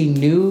show. She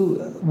knew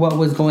what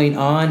was going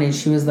on, and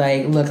she was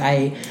like, look,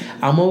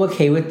 I'm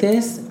okay with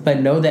this, but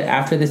know that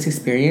after this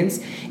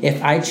experience,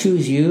 if I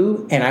choose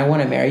you and I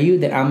want to marry you,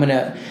 then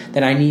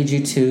then I need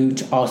you to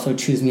also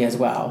choose me as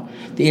well.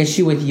 The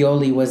issue with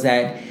Yoli was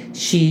that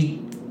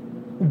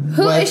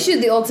Who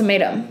issued the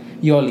ultimatum?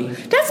 Yoli.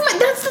 That's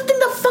the thing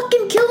that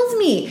fucking kills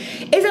me,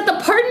 is that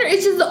the partner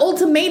issues the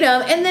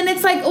ultimatum, and then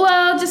it's like,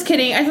 well, just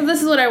kidding, I thought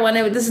this is what I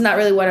wanted, but this is not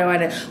really what I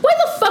wanted. Why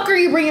the fuck are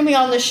you bringing me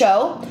on the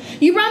show?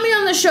 You brought me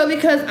on the show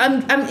because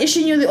I'm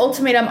issuing you the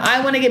ultimatum.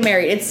 I want to get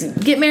married. It's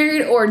get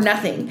married or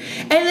nothing.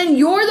 And then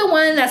you're the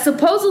one that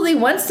supposedly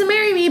wants to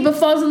marry me but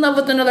falls in love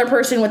with another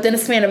person within a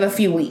span of a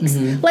few weeks.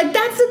 Mm-hmm. Like,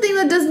 that's the thing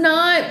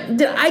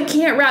that I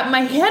can't wrap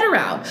my head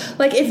around.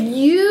 Like, if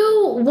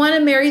you want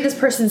to marry this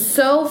person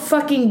so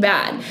fucking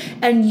bad,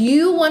 and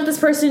you want this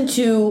person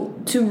to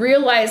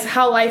realize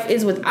how life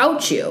is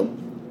without you,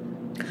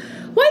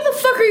 why the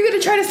fuck are you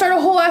going to try to start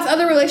a whole ass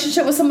other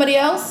relationship with somebody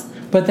else?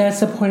 But that's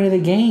the point of the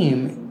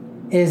game,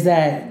 is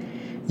that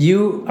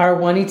you are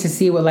wanting to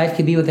see what life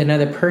could be with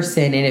another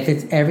person, and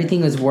if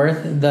everything is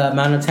worth the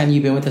amount of time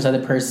you've been with this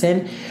other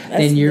person,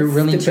 then you're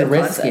willing to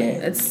risk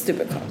it. It's a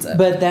stupid concept.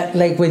 But that,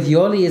 like with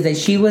Yoli, is that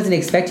she wasn't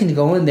expecting to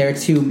go in there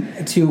to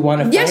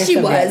want to. Yes, she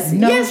was.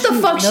 Yes, the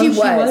fuck she was.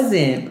 She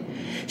wasn't.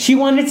 She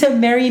wanted to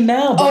marry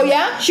Mel. Oh,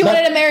 yeah? She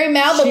wanted to marry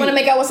Mel, but want to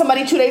make out with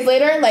somebody 2 days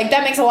later? Like,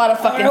 that makes a lot of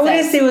fucking sense. I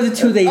wouldn't say it was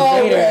 2 days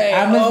later.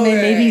 I was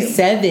maybe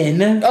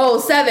 7. Oh,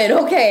 7.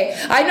 Okay.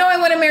 I know I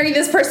want to marry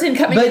this person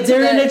but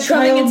they're in a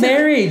trial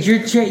marriage.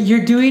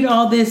 You're doing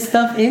all this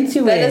stuff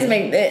into it. That doesn't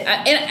make it.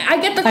 And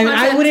I get the concept.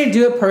 I wouldn't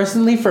do it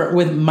personally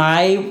with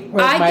my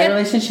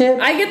relationship.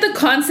 I get the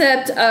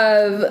concept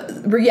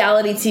of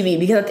reality TV,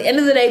 because at the end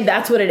of the day,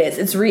 that's what it is.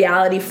 It's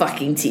reality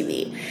fucking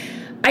TV.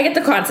 I get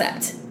the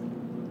concept.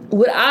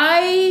 Would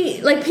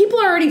I, like, people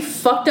are already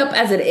fucked up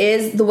as it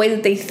is, the way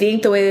that they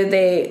think, the way that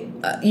they,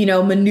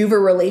 maneuver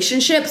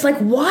relationships. Like,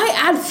 why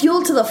add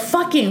fuel to the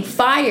fucking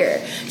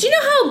fire? Do you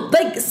know how,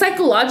 like,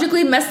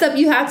 psychologically messed up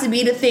you have to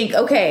be to think,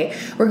 okay,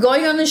 we're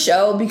going on the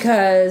show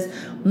because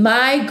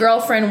my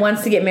girlfriend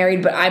wants to get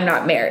married, but I'm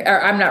not married, or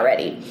I'm not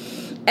ready.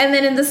 And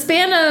then in the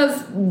span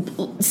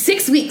of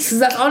 6 weeks, because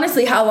that's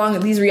honestly how long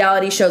these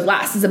reality shows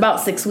last, is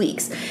about 6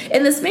 weeks.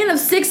 In the span of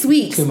 6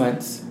 weeks. 2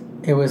 months.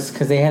 It was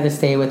because they had to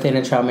stay within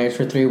a trial marriage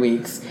for 3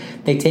 weeks.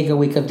 They take a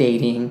week of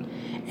dating,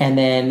 and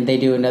then they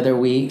do another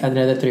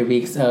 3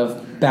 weeks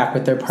of back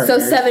with their partners. So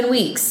 7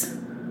 weeks.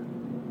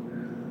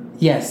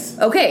 Yes.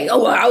 Okay.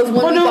 Oh, I was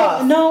 1 week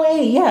off. No,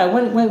 8.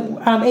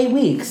 Yeah, 8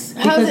 weeks.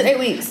 How is it 8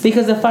 weeks?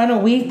 Because the final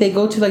week they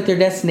go to like their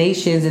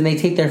destinations and they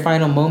take their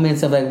final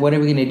moments of like, what are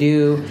we gonna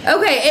do?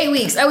 Okay, 8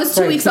 weeks. I was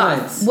 2 weeks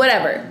off.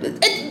 Whatever.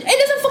 It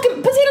doesn't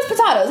fucking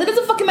potatoes. It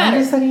doesn't fucking matter.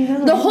 I'm just letting you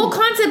know. The whole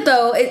concept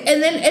though,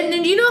 and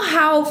then you know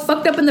how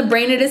fucked up in the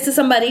brain it is to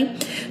somebody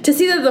to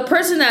see that the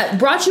person that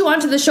brought you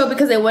onto the show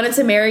because they wanted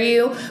to marry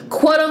you,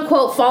 quote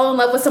unquote, fall in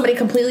love with somebody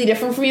completely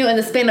different from you in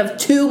the span of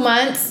 2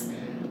 months.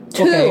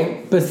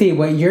 Okay, but see,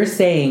 what you're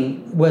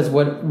saying was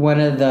what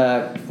one of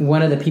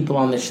the people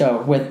on the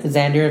show with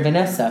Xander and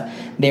Vanessa,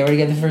 they were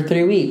together for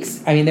 3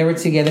 weeks. I mean, they were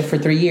together for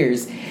 3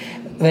 years.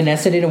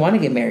 Vanessa didn't want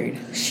to get married.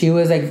 She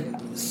was like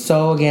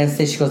so against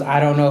it. She goes, I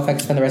don't know if I can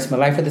spend the rest of my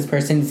life with this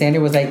person. Xander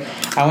was like,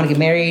 I want to get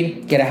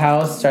married, get a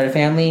house, start a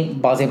family,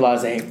 blase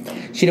blase.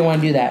 She didn't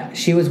want to do that.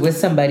 She was with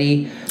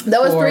somebody. That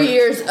was 3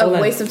 years of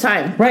waste of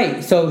time.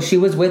 Right. So she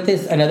was with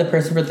another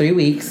person for 3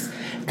 weeks.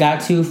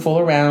 got to fool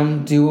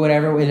around, do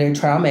whatever with her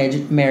trial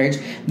marriage.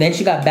 Then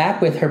she got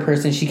back with her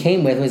person she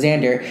came with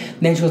Xander.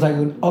 Then she was like,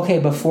 okay,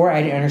 before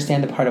I didn't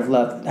understand the part of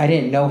love. I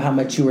didn't know how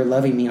much you were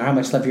loving me or how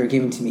much love you were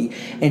giving to me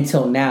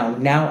until now.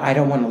 Now I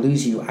don't want to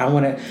lose you. I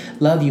want to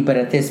love you. But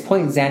at this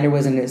point, Xander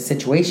was in a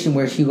situation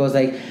where he goes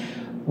like,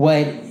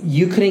 what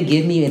you couldn't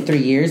give me in 3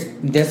 years,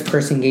 this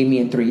person gave me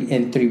in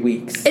three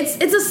weeks.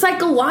 It's a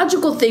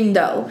psychological thing,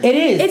 though. It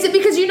is. It's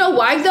because you know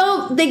why,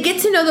 though? They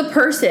get to know the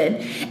person,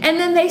 and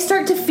then they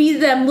start to feed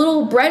them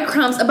little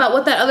breadcrumbs about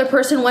what that other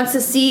person wants to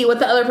see, what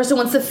the other person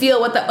wants to feel,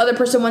 what the other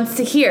person wants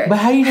to hear. But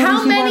how do you know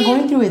these people are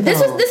going through it,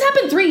 though? This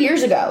happened 3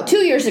 years ago,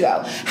 2 years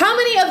ago. How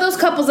many of those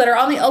couples that are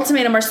on the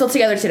ultimatum are still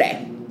together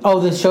today? Oh,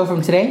 the show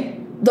from today?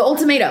 The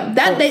ultimatum.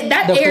 That the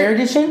Fair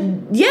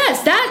Edition?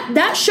 Yes,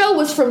 that show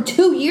was from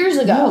 2 years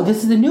ago. No, this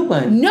is the new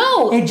one.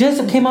 No. It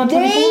just came on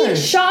 24. They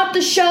shot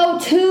the show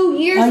 2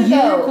 years ago. A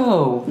year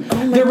ago. Oh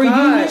my the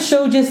reunion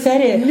show just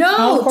said it.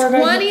 No,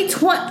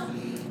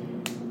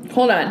 2020.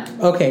 Hold on.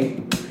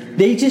 Okay.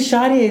 They just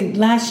shot it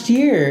last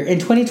year in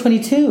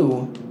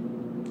 2022.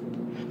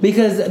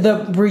 Because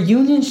the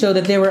reunion show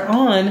that they were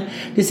on,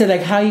 they said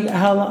like how you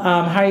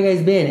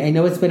guys been? I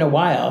know it's been a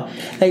while.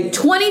 Like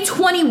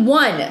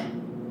 2021.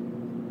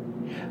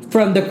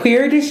 From the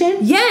Queer Edition?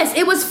 Yes,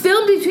 it was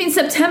filmed between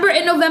September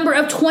and November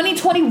of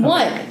 2021.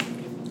 Okay. How you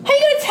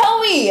gonna tell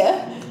me?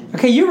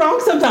 Okay, you're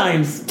wrong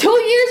sometimes. 2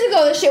 years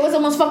ago, this shit was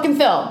almost fucking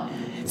filmed.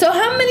 So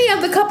how many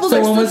of the couples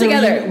are still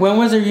together? When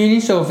was the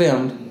reunion show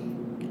filmed?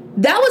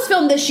 That was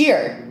filmed this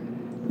year.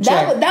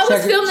 That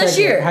was filmed this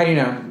year. How do you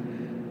know?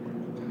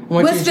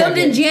 Was filmed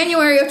in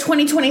January of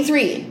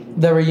 2023.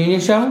 The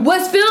reunion show?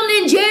 Was filmed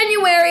in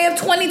January of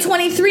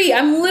 2023.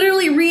 I'm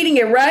literally reading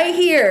it right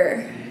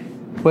here.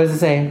 What does it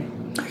say?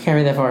 I can't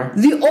read that far.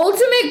 The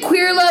Ultimate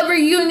Queer Love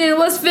Reunion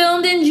was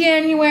filmed in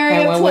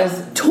January of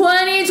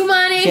 2023.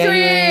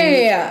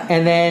 January,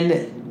 and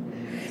then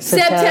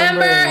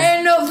September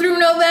and through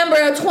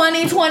November of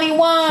 2021.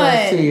 So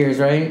that's 2 years,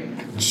 right?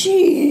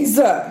 Jeez.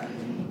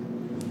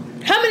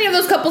 How many of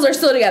those couples are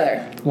still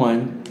together?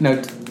 One.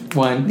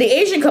 The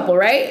Asian couple,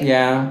 right?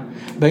 Yeah.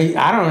 But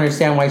I don't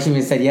understand why she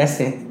even said yes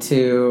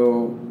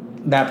to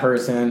that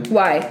person.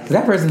 Why? Because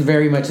that person's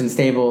very much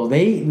unstable.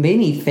 They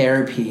need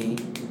therapy.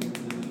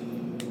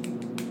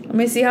 Let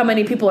me see how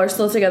many people are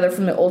still together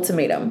from the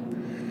ultimatum.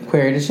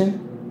 Queer Edition?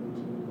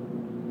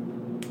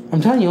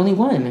 I'm telling you, only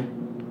one.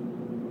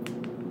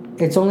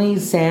 It's only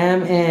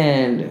Sam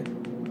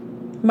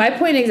and... My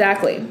point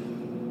exactly.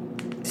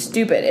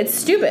 Stupid. It's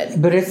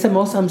stupid. But it's the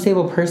most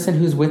unstable person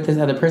who's with this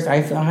other person.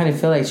 I kind of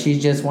feel like she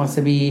just wants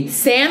to be...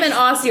 Sam and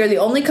Aussie are the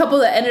only couple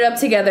that ended up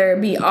together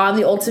beyond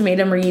the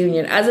ultimatum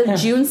reunion. As of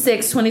June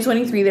 6,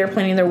 2023, they're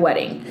planning their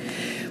wedding.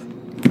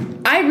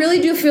 I really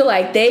do feel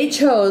like they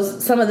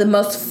chose some of the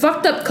most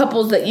fucked up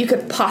couples that you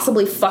could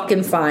possibly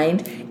fucking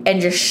find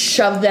and just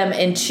shove them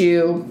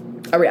into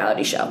a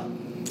reality show.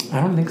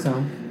 I don't think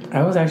so.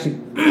 I was actually...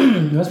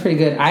 it was pretty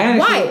good. I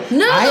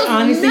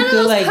honestly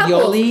feel like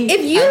Yoli... I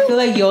feel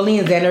like Yoli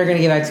and Xander are going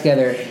to get back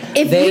together.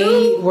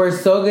 They were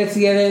so good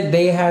together.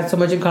 They had so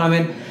much in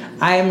common.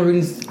 I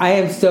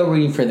am still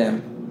rooting for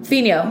them.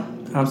 Fino.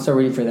 I'm still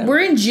rooting for them. We're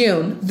in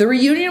June. The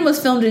reunion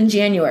was filmed in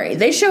January.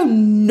 They show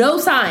no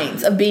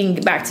signs of being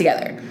back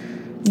together.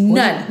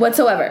 None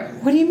whatsoever.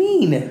 What do you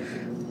mean?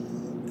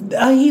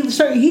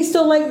 He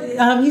still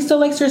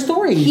likes her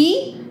story.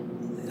 He?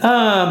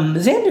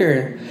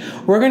 Xander.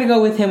 We're gonna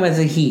go with him as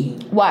a he.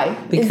 Why?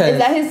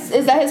 Because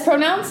is that his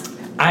pronouns?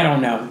 I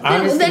don't know.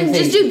 Then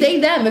just do they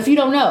them if you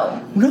don't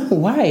know. No,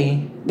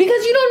 why?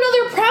 Because you don't know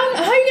their pronouns.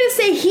 How are you gonna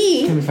say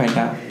he? Let me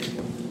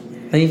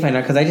find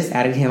out because I just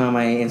added him on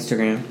my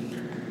Instagram.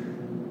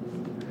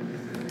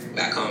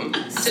 Back home.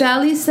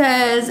 Sally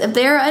says, if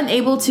they are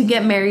unable to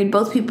get married,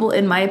 both people,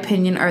 in my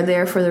opinion, are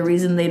there for the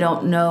reason they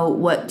don't know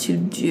what to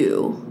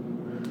do.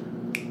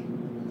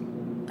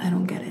 I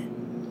don't get it.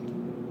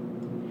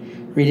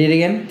 Read it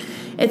again.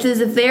 It says,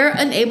 if they're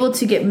unable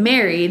to get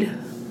married,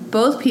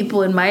 both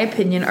people, in my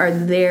opinion, are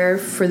there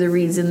for the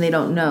reason they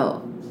don't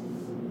know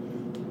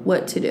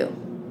what to do.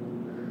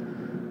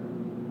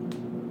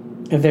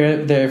 If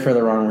they're there for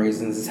the wrong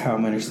reasons is how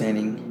I'm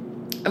understanding.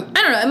 I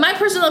don't know. In my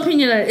personal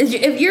opinion,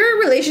 if your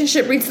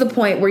relationship reaches the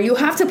point where you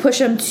have to push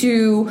them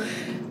to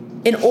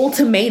an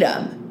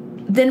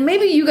ultimatum, then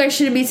maybe you guys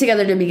shouldn't be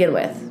together to begin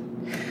with.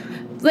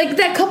 Like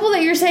that couple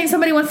that you're saying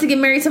somebody wants to get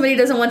married, somebody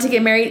doesn't want to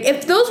get married.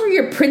 If those were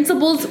your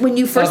principles when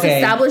you first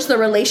established the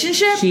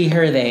relationship. She,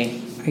 her, they.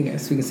 I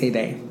guess we can say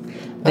they.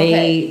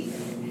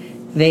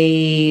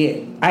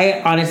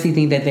 I honestly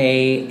think that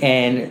they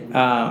and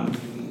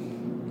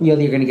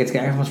Yoli are going to get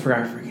together. I almost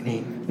forgot her freaking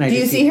name. Do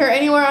you see her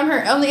anywhere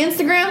on the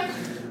Instagram?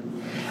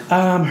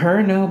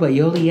 Her no, but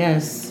Yoli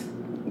yes.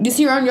 You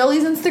see her on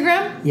Yoli's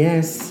Instagram?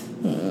 Yes.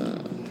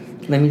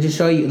 Let me just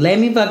show you. Let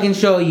me fucking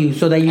show you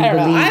so that you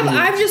believe me.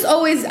 I've just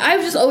always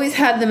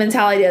had the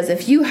mentality as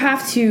if you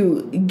have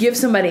to give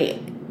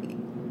somebody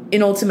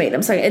an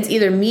ultimatum. So it's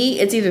either me,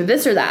 it's either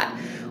this or that.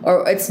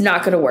 or it's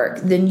not going to work,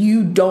 then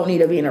you don't need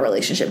to be in a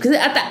relationship. Because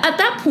at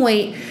that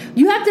point,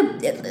 you have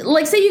to,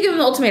 like, say you give them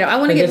the ultimatum. I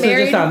want to get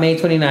married. This was just on May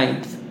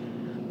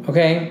 29th.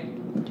 Okay?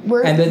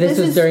 And then this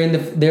was during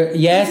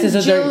this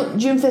is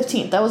June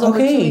 15th. That was over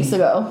 2 weeks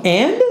ago.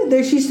 And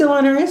she's still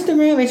on her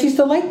Instagram, and she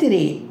still liked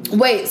it.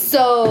 Wait,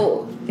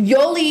 so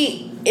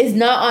Yoli is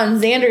not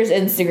on Xander's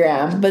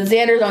Instagram, but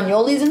Xander's on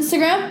Yoli's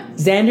Instagram?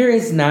 Xander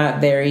is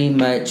not very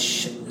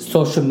much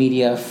social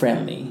media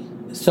friendly.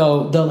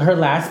 So her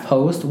last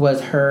post was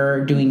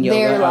her doing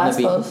yoga on the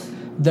beach.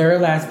 Their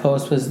last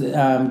post was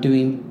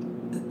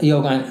doing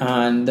yoga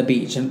on the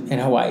beach in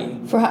Hawaii.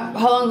 For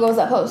how long ago was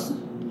that post?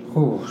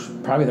 Ooh,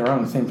 probably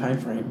around the same time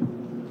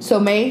frame. So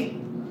May?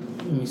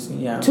 Let me see,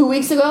 yeah. 2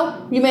 weeks ago?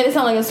 You made it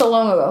sound like it's so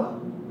long ago.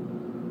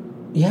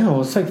 Yeah,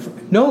 well, it's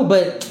like... No,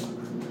 but...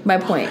 My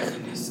point.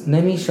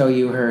 Let me show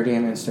you her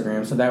damn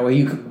Instagram so that way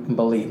you can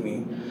believe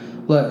me.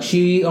 Look,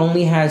 she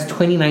only has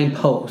 29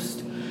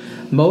 posts.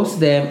 Most of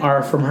them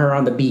are from her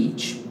on the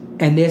beach.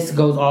 And this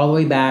goes all the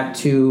way back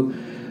to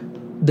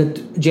the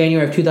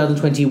January of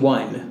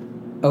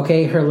 2021.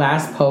 Okay, her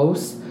last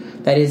post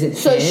that isn't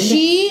so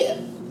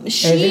pinned.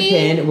 She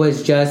pinned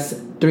was just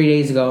 3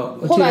 days ago.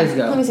 Hold 2 days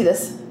ago. Let me see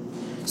this.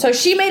 So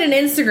she made an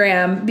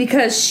Instagram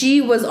because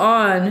she was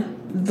on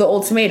the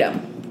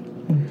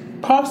ultimatum.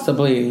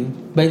 Possibly.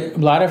 But a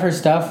lot of her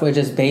stuff was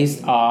just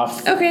based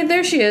off... Okay,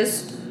 there she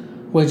is.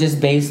 Was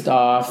just based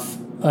off,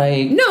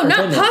 like... No,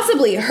 not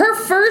possibly. Her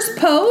first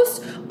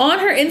post on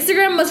her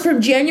Instagram was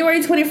from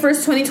January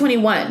 21st,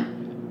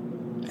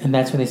 2021. And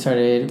that's when they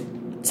started...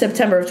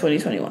 September of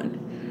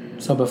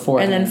 2021. So before.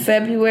 And then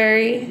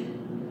February.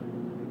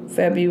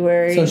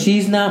 So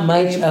she's not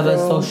much of a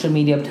social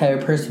media type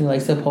of person who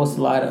likes to post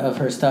a lot of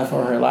her stuff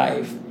or her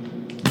life.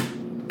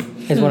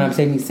 Is what I'm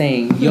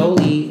saying.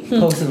 Yoli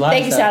posted a lot of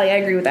stuff. Thank you, Sally. I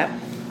agree with that.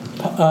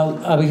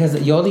 Because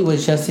Yoli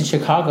was just in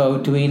Chicago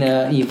doing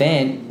an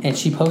event and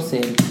she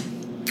posted.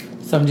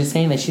 So I'm just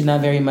saying that she's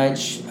not very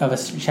much of a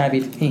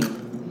shabby thing.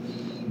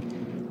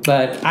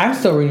 But I'm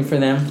still rooting for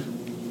them.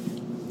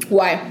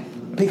 Why?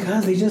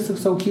 Because they just look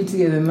so cute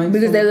together.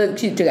 Because they look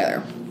cute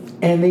together.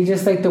 And they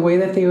just like the way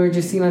that they were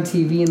just seen on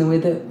TV and the way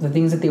that the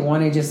things that they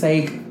wanted just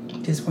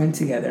went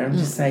together. I'm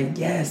just like,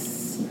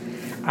 yes.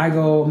 I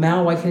go,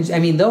 Mal, why can't you? I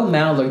mean, though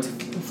Mal looked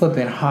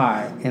flipping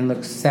hot and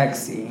looked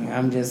sexy,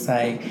 I'm just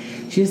like,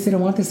 she just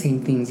didn't want the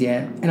same things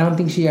yet. And I don't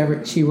think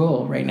she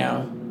will right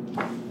now.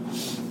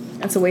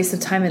 That's a waste of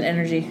time and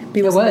energy.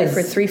 People stayed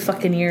for 3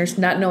 fucking years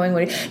not knowing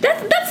what...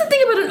 That's the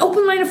thing about an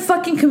open line of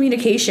fucking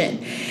communication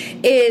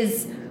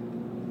is...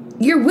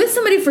 You're with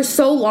somebody for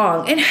so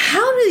long, and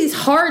how do these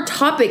hard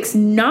topics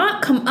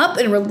not come up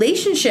in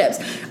relationships?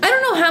 I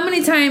don't know how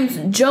many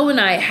times Joe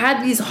and I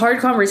had these hard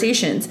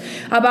conversations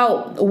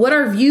about what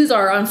our views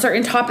are on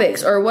certain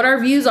topics, or what our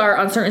views are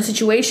on certain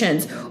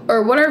situations,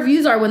 or what our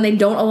views are when they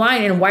don't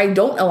align and why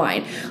don't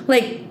align.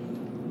 Like,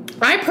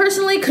 I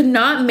personally could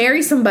not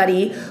marry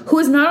somebody who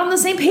is not on the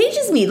same page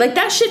as me. Like,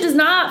 that shit does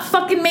not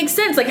fucking make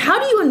sense. Like, how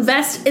do you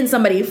invest in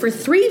somebody for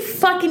 3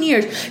 fucking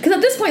years? Because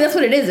at this point, that's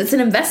what it is. It's an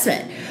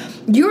investment.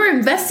 You're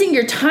investing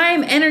your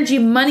time, energy,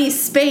 money,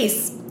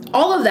 space,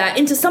 all of that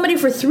into somebody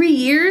for 3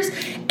 years,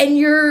 and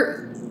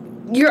your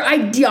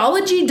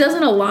ideology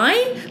doesn't align?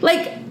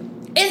 Like,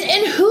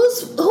 in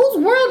whose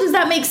world does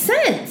that make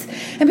sense?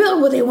 And people are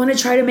like, well, they want to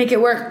try to make it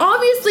work.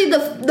 Obviously,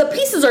 the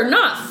pieces are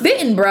not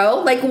fitting,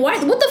 bro. Like,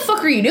 why? What the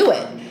fuck are you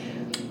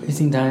doing?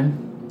 Wasting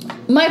time.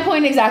 My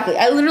point exactly.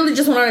 I literally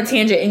just went on a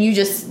tangent, and you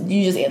just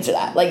answer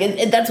that. Like,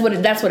 that's what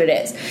it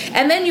is.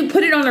 And then you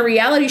put it on a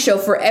reality show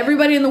for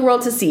everybody in the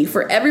world to see,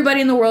 for everybody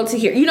in the world to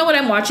hear. You know what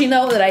I'm watching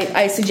though? That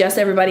I suggest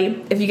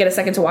everybody, if you get a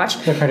second to watch.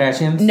 The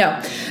Kardashians.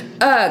 No,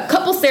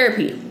 couples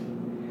therapy.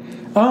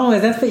 Oh,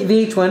 is that the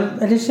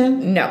VH1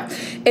 edition? No,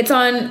 it's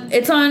on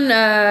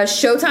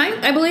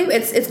Showtime, I believe.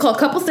 It's called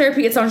Couples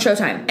Therapy. It's on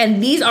Showtime,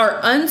 and these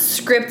are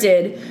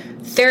unscripted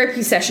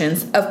therapy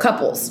sessions of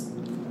couples.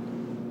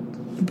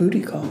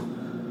 Booty call.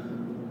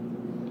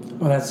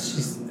 Well, I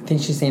think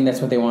she's saying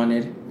that's what they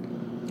wanted.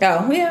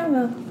 Oh, yeah,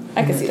 well,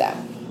 I can see that.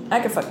 I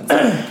can fucking see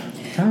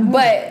that.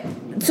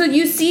 But, so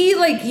you see,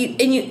 like,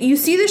 you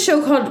see the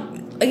show called,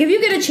 like, if you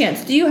get a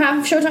chance, do you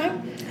have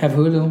Showtime? Have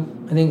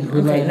Hulu. I think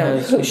Hulu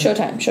has...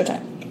 Showtime.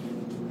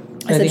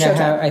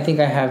 I think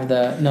I have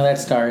the... No,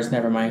 that's Stars.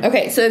 Never mind.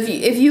 Okay, so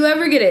if you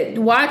ever get it,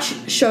 watch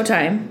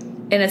Showtime,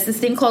 and it's this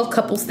thing called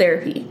Couples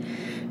Therapy.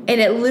 And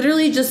it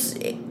literally just...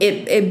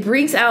 It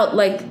brings out,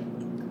 like...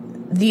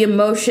 the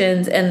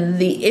emotions and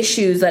the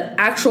issues that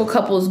actual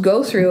couples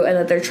go through and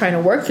that they're trying to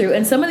work through.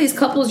 And some of these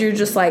couples, you're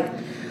just like,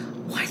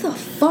 why the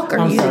fuck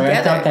are you together?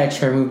 I thought that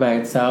chair moved by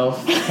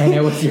itself, and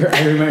it was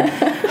I remember.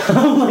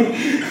 I'm like,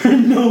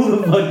 no,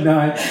 the fuck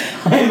not.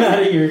 I'm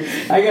out of here.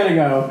 I gotta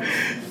go.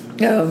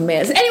 Oh,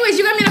 man. So anyways,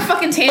 you got me on a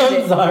fucking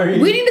tangent. I'm sorry.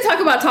 We need to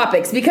talk about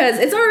topics because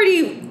it's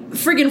already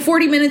friggin'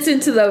 40 minutes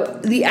into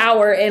the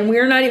hour, and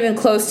we're not even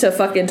close to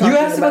fucking talking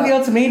about... You asked about the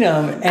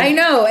ultimatum. I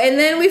know, and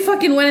then we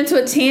fucking went into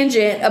a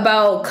tangent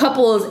about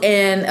couples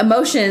and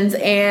emotions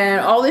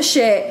and all this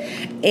shit,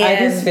 And I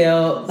just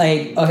feel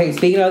like, okay,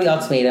 speaking of the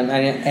ultimatum,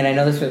 and I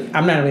know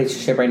I'm not in a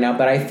relationship right now,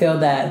 but I feel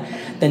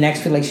that the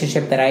next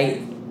relationship that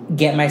I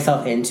get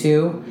myself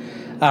into,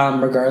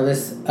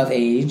 regardless of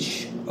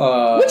age.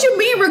 What you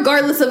mean,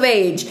 regardless of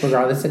age?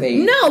 Regardless of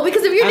age. No,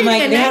 because if you're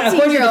dating a 19-year-old... Of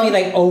course, you have to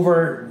be like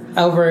over...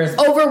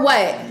 Over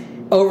what?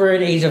 Over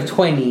an age of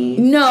 20.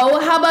 No,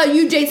 how about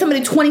you date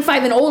somebody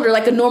 25 and older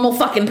like a normal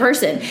fucking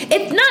person?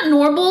 It's not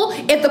normal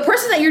if the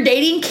person that you're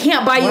dating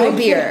can't buy you a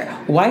beer.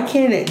 Why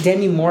can't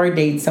Demi Moore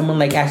date someone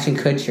like Ashton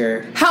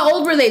Kutcher? How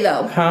old were they,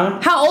 though?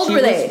 Huh? How old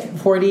were they?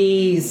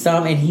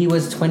 40-some, and he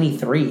was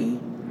 23.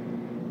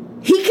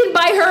 He can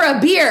buy her a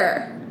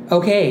beer.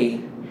 Okay.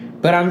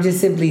 But I'm just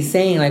simply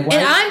saying, like, why...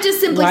 And I'm just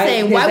simply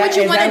saying, why would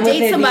you want to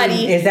date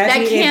somebody that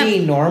can't...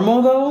 Is that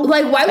normal, though?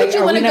 Like, why would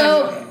you want to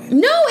go...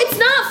 No, it's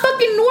not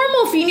fucking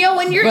normal, Fino.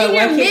 When you're in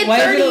your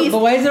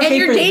mid-30s and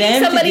you're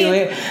dating somebody... To do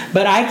it,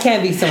 but I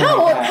can't be someone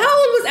like that. How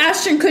old was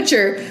Ashton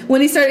Kutcher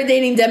when he started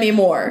dating Demi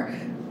Moore?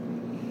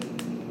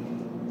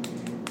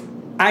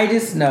 I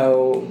just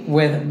know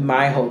with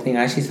my whole thing,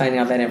 as she's finding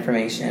out that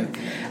information,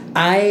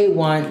 I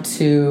want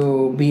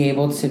to be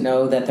able to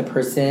know that the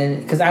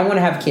person, because I want to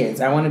have kids.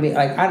 I want to be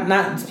like,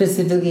 not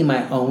specifically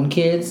my own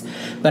kids,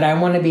 but I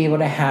want to be able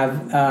to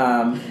have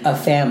a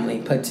family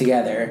put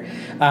together.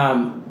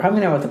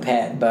 Probably not with a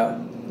pet, but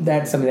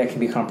that's something that can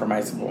be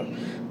compromisable.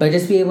 But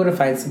just be able to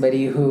find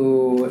somebody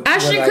who...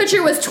 Ashton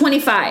Kutcher was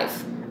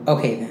 25.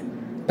 Okay,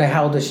 then. But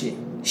how old is she?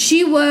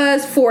 She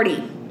was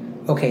 40.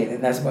 Okay, then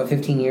that's about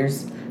 15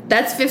 years?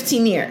 That's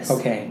 15 years.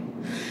 Okay.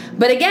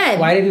 But again...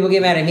 Why do people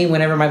get mad at me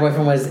whenever my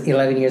boyfriend was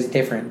 11 years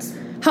difference?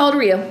 How old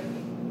were you?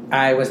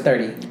 I was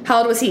 30. How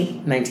old was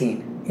he?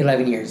 19.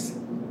 11 years.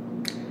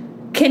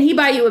 Can he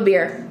buy you a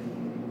beer?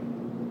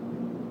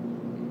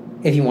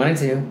 If you wanted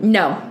to.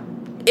 No.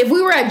 If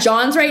we were at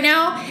John's right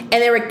now and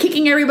they were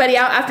kicking everybody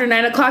out after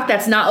 9 o'clock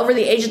that's not over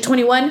the age of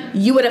 21,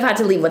 you would have had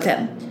to leave with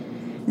him.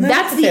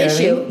 That's the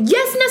issue.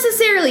 Yes,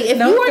 necessarily. If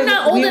you are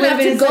not old enough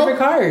to go... separate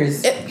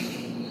cars.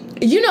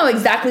 You know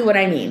exactly what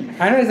I mean.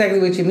 I know exactly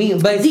what you mean,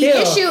 but the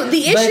issue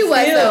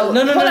was though.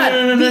 No,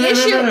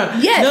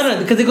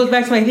 yes, because it goes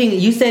back to my thing.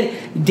 You said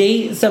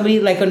date somebody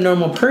like a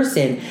normal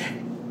person.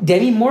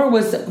 Demi Moore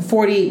was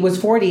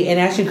 40, and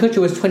Ashton Kutcher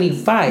was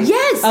 25.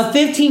 Yes, a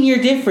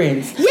 15-year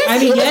difference. Yes, I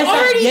mean,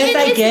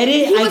 I get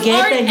it. I get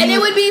that, and it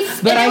would be.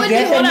 But I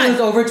get that he was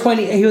over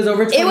 20. He was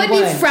over 21. It would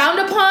be frowned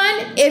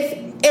upon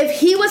if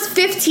he was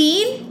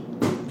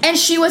 15 and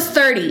she was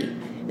 30.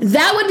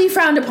 That would be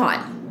frowned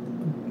upon.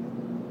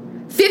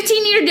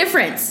 15-year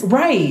difference.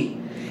 Right.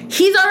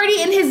 He's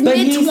already in his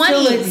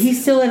mid-20s.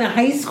 He's still in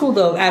high school,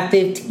 though, at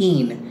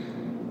 15.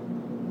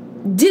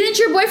 Didn't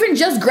your boyfriend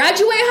just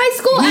graduate high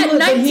school at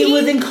 19? He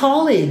was in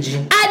college.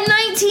 At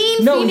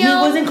 19? No, he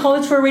was in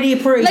college for a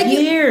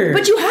year.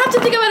 But you have to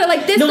think about it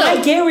like this, though. No, I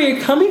get where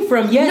you're coming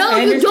from. Yes, no,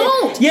 you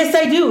don't. Yes,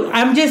 I do.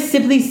 I'm just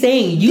simply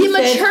saying.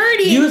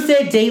 Maturity. You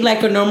said date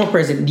like a normal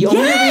person. The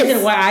only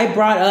reason why I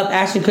brought up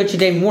Ashton Kutcher,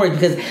 Demi Moore is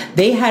because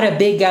they had a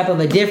big gap of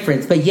a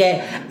difference. But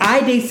yet,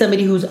 I date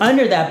somebody who's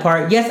under that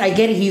part. Yes, I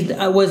get it. He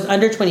was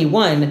under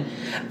 21.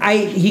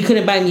 He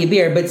couldn't buy me a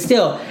beer, but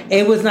still,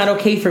 it was not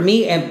okay for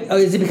me. And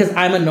is it because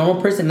I'm a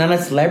normal person, not a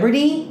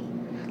celebrity?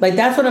 Like,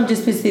 that's what I'm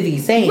just specifically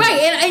saying. Right,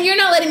 and you're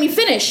not letting me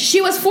finish.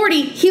 She was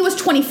 40, he was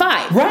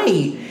 25.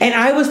 Right, and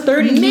I was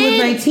 30, and he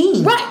was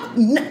 19. Right,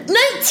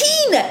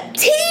 19!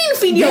 Teen,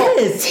 Fino!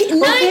 Yes!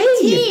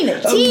 19!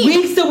 Okay. Teen!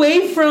 Weeks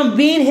away from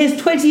being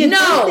his 20th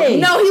birthday.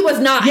 No, he was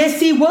not. Yes,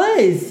 he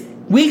was.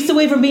 Weeks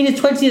away from being his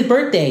 20th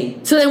birthday.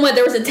 So then what,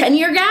 there was a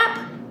 10-year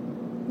gap?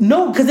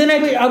 No, because then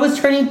I was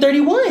turning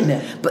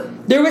 31.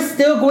 But there was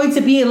still going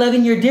to be an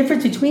 11-year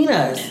difference between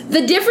us.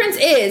 The difference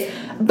is,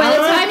 by the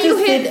time you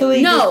hit...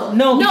 No,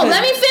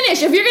 let me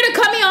finish. If you're going to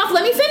cut me off,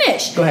 let me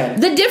finish. Go ahead.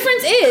 The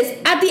difference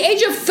is, at the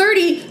age of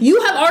 30, you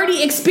have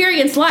already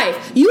experienced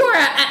life. You are,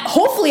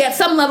 hopefully, at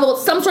some level,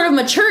 some sort of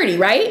maturity,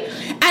 right?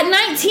 At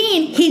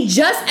 19, he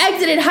just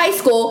exited high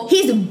school.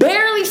 He's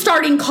barely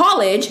starting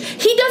college.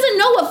 He doesn't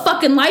know what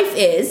fucking life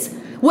is.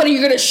 What, are you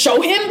going to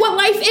show him what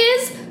life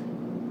is?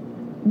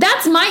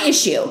 That's my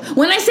issue.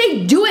 When I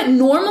say do it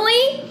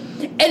normally,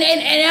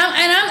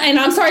 and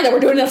I'm sorry that we're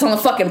doing this on the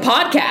fucking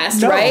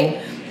podcast,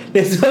 right?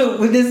 This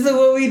is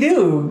what we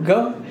do.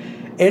 Go.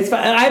 It's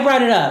fine. I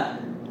brought it up.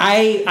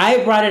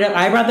 I brought it up.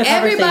 I brought the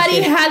conversation.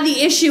 Everybody had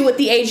the issue with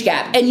the age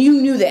gap, and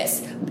you knew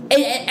this.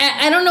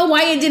 I don't know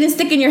why it didn't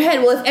stick in your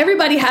head. Well, if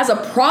everybody has a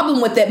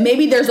problem with it,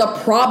 maybe there's a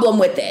problem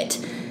with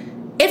it.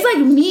 It's like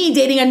me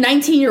dating a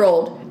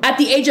 19-year-old at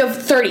the age of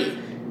 30.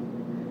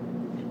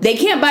 They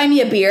can't buy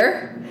me a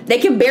beer. They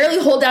can barely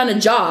hold down a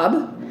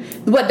job.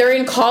 What, they're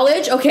in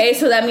college? Okay,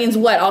 so that means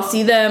what? I'll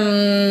see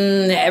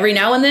them every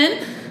now and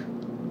then?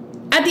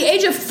 At the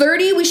age of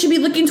 30, we should be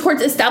looking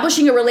towards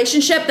establishing a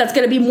relationship that's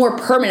going to be more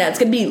permanent. It's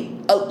going to be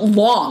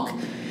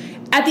long.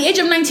 At the age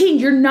of 19,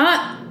 you're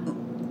not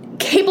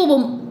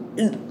capable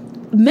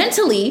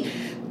mentally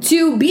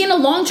to be in a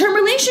long-term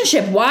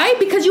relationship. Why?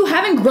 Because you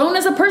haven't grown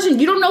as a person.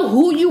 You don't know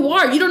who you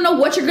are. You don't know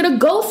what you're going to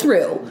go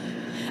through.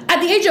 At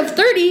the age of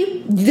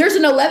 30, there's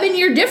an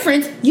 11-year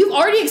difference. You've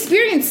already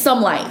experienced some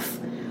life.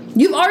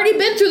 You've already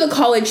been through the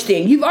college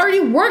thing. You've already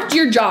worked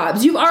your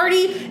jobs. You've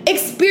already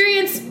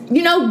experienced,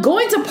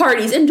 going to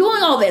parties and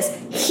doing all this.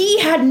 He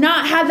had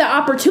not had the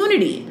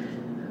opportunity.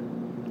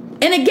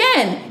 And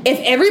again, if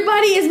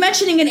everybody is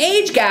mentioning an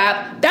age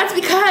gap, that's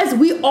because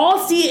we all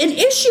see an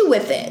issue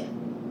with it.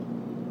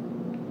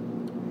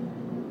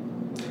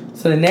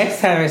 So the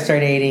next time I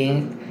start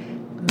dating,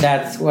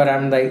 that's what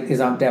I'm like, is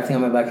definitely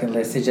on my bucket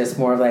list. It's just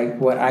more of like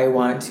what I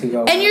want to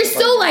go. And you're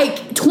still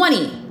like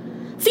 20.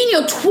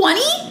 Fino,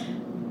 20?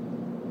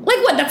 Like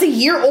what, that's a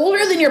year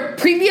older than your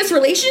previous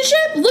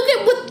relationship? Look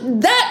at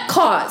what that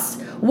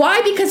caused.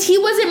 Why? Because he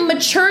wasn't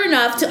mature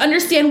enough to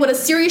understand what a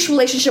serious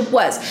relationship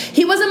was.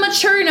 He wasn't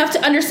mature enough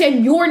to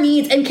understand your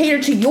needs and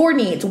cater to your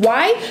needs.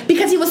 Why?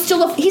 Because he's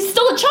still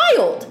a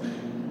child.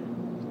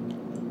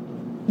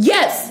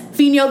 Yes,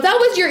 Fino, that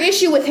was your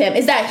issue with him,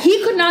 is that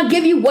he could not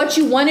give you what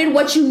you wanted,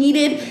 what you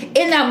needed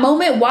in that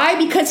moment. Why?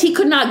 Because he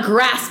could not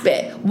grasp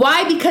it.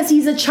 Why? Because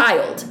he's a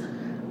child.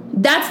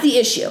 That's the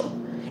issue.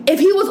 If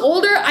he was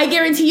older, I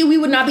guarantee you we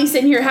would not be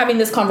sitting here having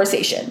this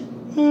conversation.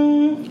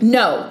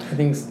 No.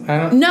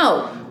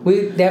 No.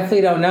 We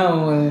definitely don't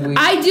know.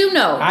 I do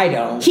know. I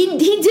don't. He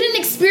didn't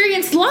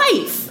experience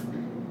life.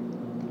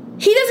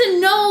 He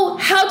doesn't know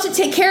how to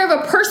take care of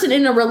a person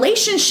in a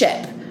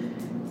relationship.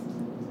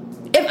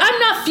 If I'm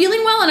not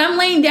feeling well and I'm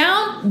laying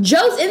down,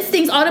 Joe's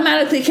instincts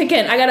automatically kick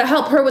in. I got to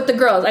help her with the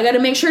girls. I got to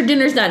make sure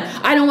dinner's done.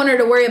 I don't want her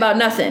to worry about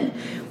nothing.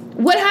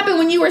 What happened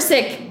when you were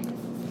sick?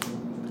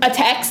 A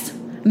text?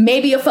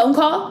 Maybe a phone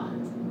call?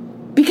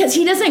 Because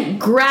he doesn't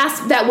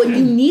grasp that when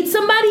you need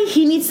somebody,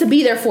 he needs to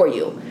be there for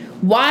you.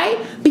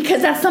 Why?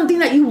 Because that's something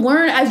that you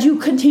learn as you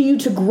continue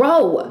to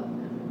grow.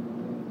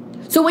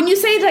 So when you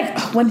say like,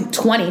 when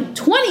 20, motherfucker,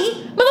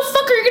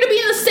 you're going to be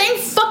in the same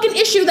fucking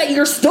issue that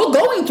you're still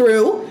going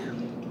through.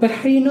 But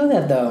how do you know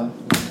that though?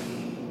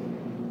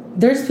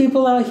 There's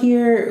people out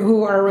here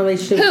who are in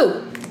relationships.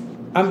 Who?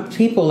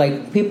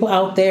 People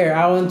out there,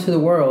 out into the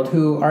world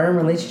who are in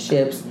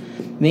relationships.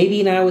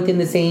 Maybe not within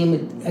the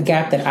same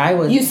gap that I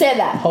was. You said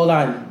that. Hold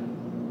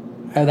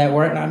on.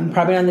 I'm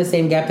probably not in the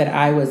same gap that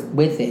I was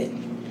with it.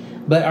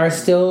 But are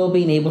still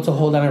being able to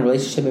hold on a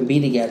relationship and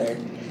be together.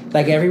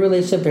 Like every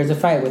relationship, there's a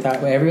fight.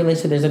 Every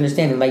relationship, there's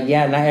understanding. Like,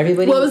 yeah, not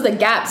everybody. What was the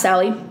gap,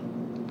 Sally?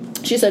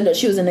 She said that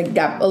she was in a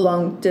gap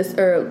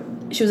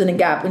she was in a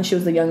gap when she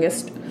was the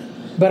youngest.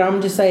 But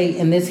I'm just like,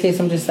 in this case,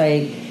 I'm just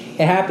like,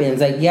 it happens.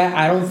 Like, yeah,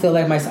 I don't feel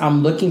like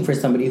I'm looking for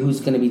somebody who's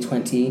going to be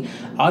 20.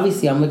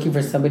 Obviously, I'm looking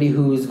for somebody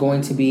who's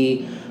going to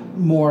be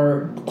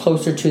more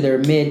closer to their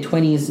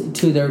mid-20s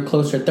to their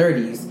closer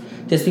 30s.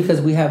 Just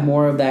because we have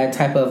more of that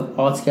type of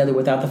all together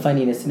without the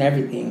funniness and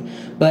everything.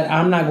 But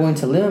I'm not going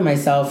to limit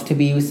myself to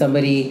be with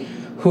somebody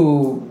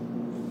who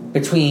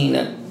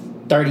between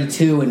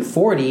 32 and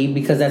 40,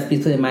 because that's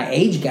between my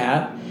age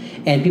gap.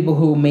 And people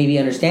who may be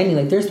understanding,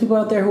 like there's people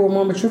out there who are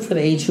more mature for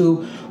the age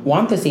who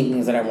want the same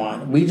things that I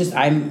want.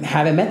 I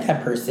haven't met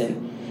that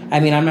person.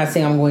 I mean, I'm not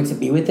saying I'm going to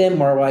be with them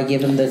or will I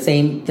give them the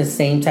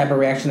same type of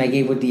reaction I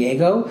gave with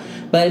Diego.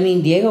 But I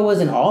mean, Diego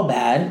wasn't all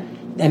bad.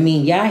 I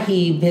mean, yeah,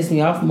 he pissed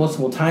me off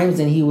multiple times,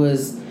 and I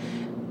was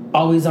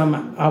always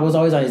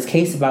on his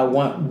case about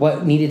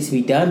what needed to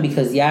be done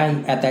because,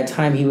 yeah, at that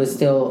time he was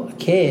still a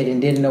kid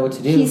and didn't know what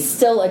to do. He's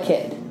still a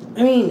kid.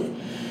 I mean,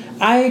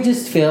 I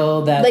just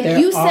feel that like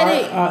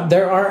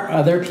there are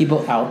other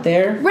people out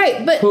there,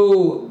 right? But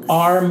who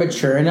are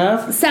mature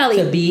enough, Sally,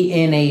 to be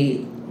in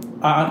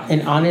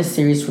an honest,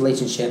 serious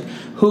relationship.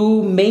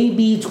 Who may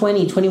be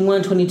 20,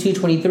 21, 22,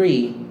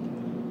 23.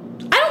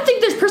 I don't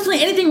think there's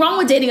personally anything wrong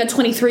with dating a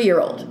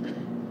 23-year-old.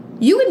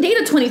 You can date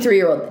a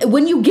 23-year-old.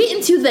 When you get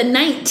into the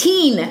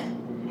 19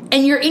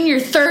 and you're in your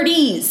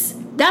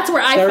 30s, that's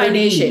where I find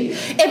the issue.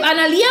 If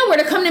Analia were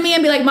to come to me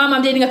and be like, Mom,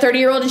 I'm dating a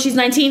 30-year-old and she's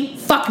 19,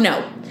 fuck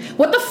no.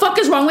 What the fuck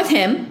is wrong with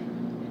him?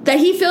 That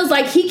he feels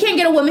like he can't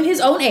get a woman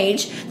his own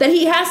age, that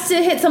he has to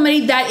hit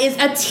somebody that is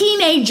a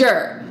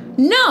teenager.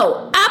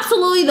 No,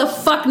 absolutely the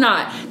fuck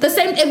not. The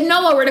same if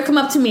Noah were to come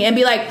up to me and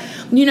be like,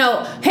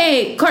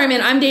 hey,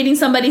 Carmen, I'm dating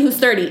somebody who's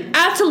 30.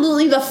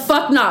 Absolutely the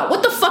fuck not.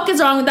 What the fuck is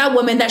wrong with that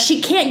woman that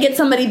she can't get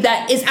somebody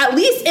that is at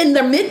least in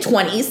their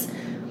mid-20s,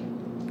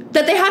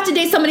 that they have to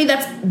date somebody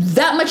that's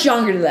that much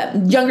younger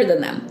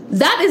than them.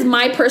 That is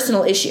my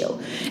personal issue.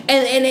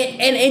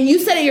 And you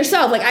said it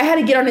yourself. Like, I had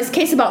to get on his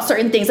case about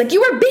certain things. Like,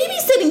 you were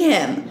babysitting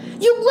him.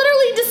 You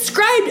literally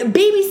described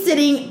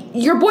babysitting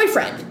your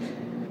boyfriend.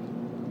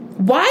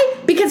 Why?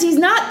 Because he's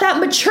not that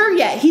mature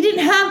yet. He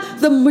didn't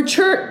have the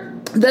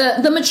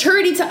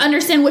maturity to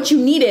understand what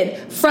you needed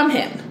from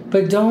him.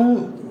 But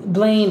don't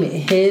blame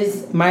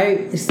my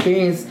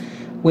experience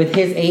with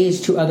his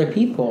age to other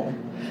people.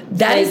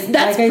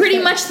 That's pretty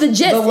much the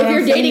gist if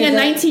you're dating a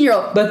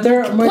 19-year-old. But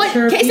there are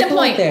mature people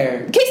out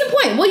there. Case in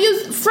point, we'll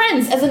use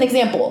Friends as an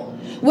example.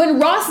 When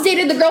Ross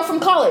dated the girl from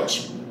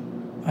college.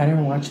 I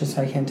didn't watch this,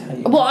 so I can't tell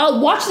you. Well,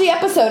 I'll watch the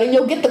episode and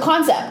you'll get the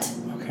concept.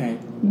 Okay.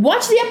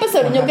 Watch the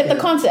episode and you'll get the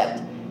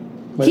concept.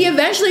 He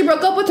eventually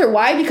broke up with her.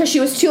 Why? Because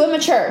she was too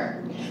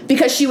immature.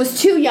 Because she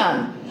was too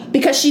young.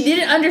 Because she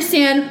didn't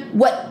understand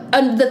what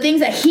the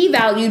things that he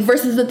valued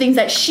versus the things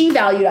that she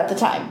valued at the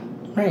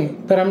time.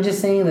 Right. But I'm just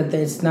saying that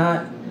it's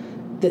not...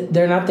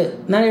 They're not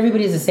not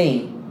everybody's the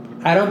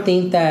same. I don't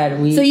think that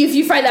we... So if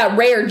you find that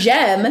rare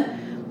gem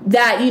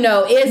that, you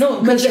know, is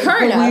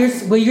mature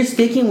enough... What you're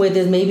sticking with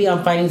is maybe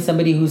I'm finding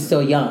somebody who's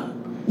still young.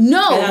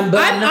 No,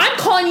 I'm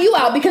calling you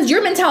out because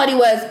your mentality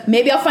was,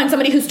 maybe I'll find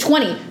somebody who's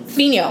 20.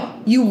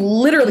 Fino, you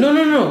literally...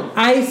 No.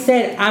 I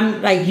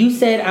said, you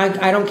said,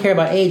 I don't care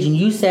about age. And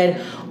you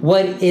said,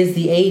 what is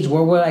the age?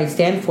 Where will I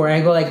stand for?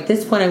 And I go, like, at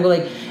this point, I go,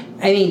 like...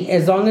 I mean,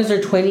 as long as they're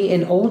 20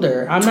 and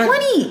older. I'm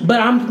 20! Not...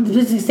 But I'm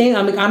just saying,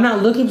 I'm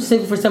not looking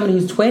specifically for someone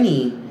who's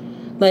 20.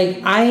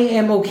 Like, I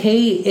am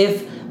okay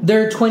if...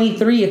 They're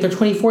 23, if they're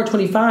 24,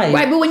 25.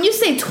 Right, but when you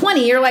say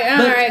 20, you're like, all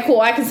right, cool,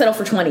 I can settle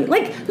for 20.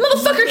 Like,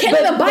 motherfucker can't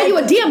even buy you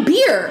a damn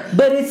beer.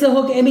 But it's a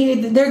hook. I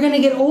mean, they're going to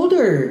get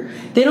older.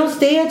 They don't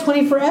stay at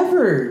 20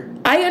 forever.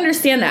 I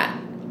understand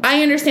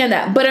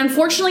that. But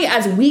unfortunately,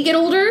 as we get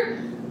older,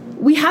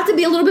 we have to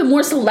be a little bit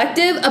more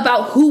selective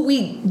about who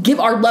we give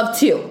our love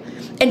to.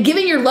 And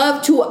giving your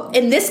love to,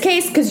 in this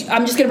case, because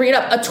I'm just going to bring it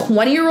up, a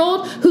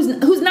 20-year-old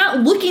who's not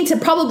looking to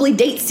probably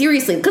date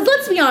seriously. Because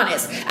let's be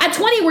honest, at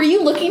 20, were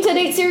you looking to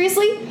date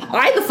seriously?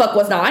 I the fuck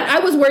was not. I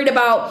was worried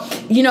about,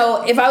 you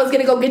know, if I was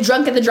going to go get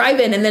drunk at the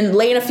drive-in and then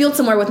lay in a field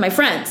somewhere with my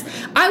friends.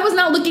 I was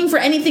not looking for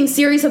anything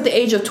serious at the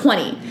age of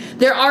 20.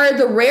 There are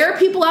the rare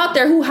people out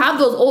there who have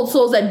those old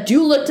souls that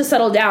do look to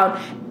settle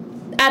down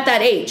at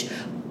that age.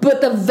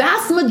 But the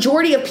vast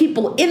majority of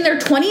people in their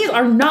 20s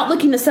are not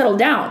looking to settle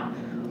down.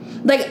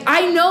 Like,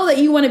 I know that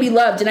you want to be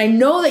loved, and I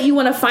know that you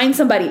want to find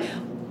somebody,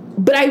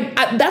 but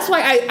I that's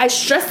why I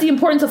stress the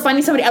importance of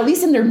finding somebody at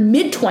least in their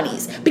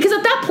mid-20s, because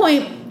at that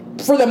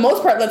point, for the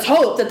most part, let's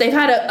hope that they've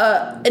had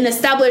an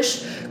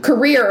established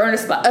career or an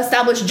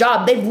established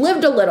job. They've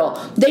lived a little.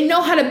 They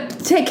know how to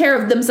take care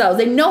of themselves.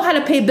 They know how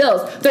to pay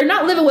bills. They're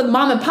not living with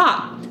mom and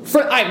pop.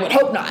 I would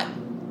hope not.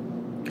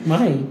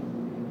 Why?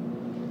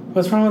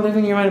 What's wrong with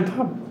living your mom and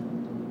pop?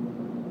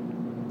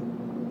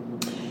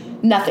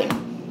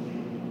 Nothing.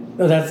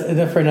 Oh, that's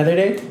for another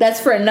day?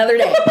 That's for another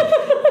day.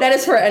 That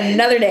is for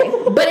another day.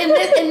 But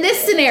in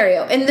this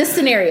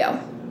scenario,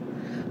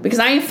 because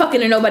I ain't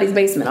fucking in nobody's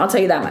basement, I'll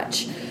tell you that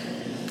much.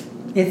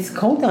 It's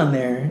cold down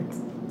there.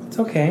 It's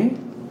okay.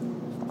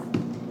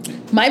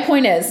 My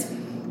point is,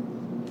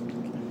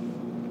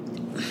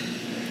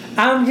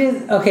 I'm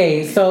just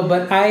okay. So,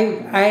 but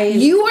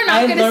you are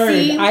not going to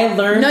see. I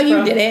learned. No,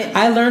 you didn't.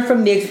 I learned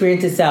from the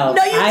experience itself.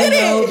 No, you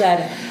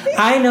didn't.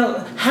 I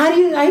know. How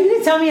do you? Are you going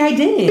to tell me I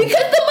didn't?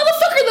 Because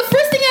the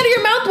first thing out of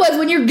your mouth was,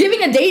 when you're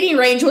giving a dating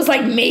range, was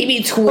like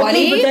maybe 20.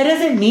 Okay, but that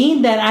doesn't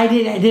mean that I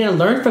didn't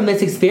learn from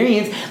this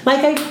experience. Like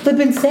I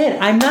flippin' said,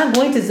 I'm not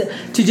going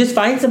to just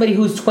find somebody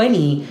who's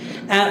 20.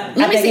 Let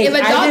me see. If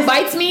a dog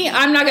bites me,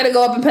 I'm not going to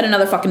go up and pet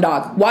another fucking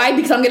dog. Why?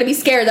 Because I'm going to be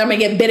scared that I'm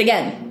going to get bit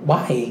again.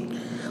 Why?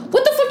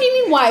 What the fuck do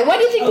you mean why? Why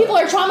do you think people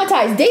are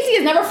traumatized? Daisy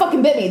has never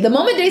fucking bit me. The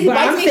moment Daisy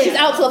bites me, she's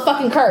out to the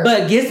fucking curb.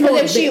 But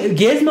Gizmo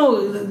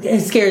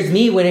scares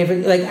me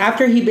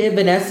after he bit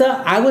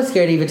Vanessa, I was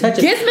scared to even touch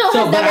him. Gizmo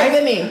has never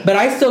bit me. But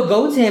I still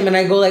go to him and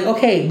I go like,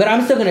 okay, but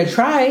I'm still gonna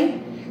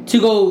try to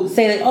go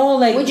say like, oh,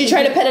 like. Would you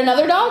try to pet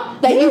another dog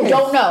that you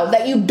don't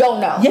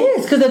know?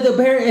 Yes, because the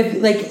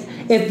parent,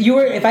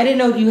 if I didn't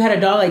know you had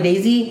a dog like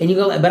Daisy and you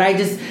go, but I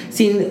just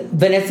seen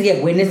Vanessa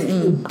get witnessed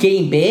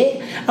getting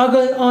bit, I'll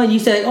go, oh, and you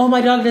said, oh, my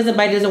dog doesn't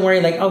bite, doesn't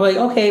worry. Like, I'll go like,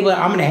 okay, but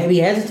I'm gonna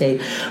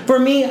hesitate. For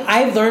me,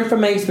 I've learned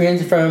from my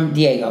experience from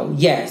Diego.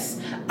 Yes.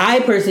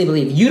 I personally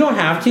believe you don't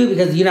have to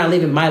because you're not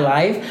living my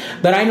life,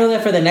 but I know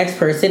that for the next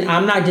person,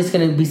 I'm not just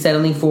going to be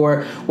settling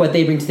for what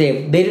they bring to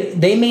the table.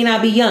 They may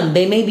not be young.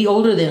 They may be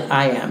older than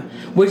I am,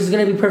 which is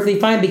going to be perfectly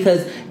fine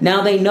because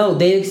now they know.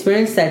 They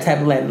experienced that type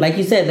of life. Like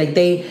you said, like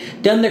they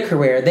done their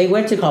career. They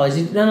went to college.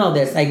 They've done all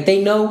this. Like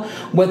they know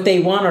what they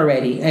want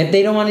already. And if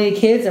they don't want any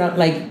kids,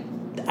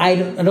 I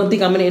don't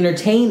think I'm going to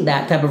entertain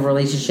that type of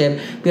relationship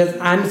because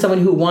I'm someone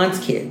who wants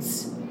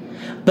kids.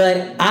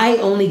 But I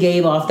only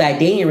gave off that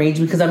dating range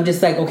because I'm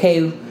just like,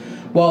 okay,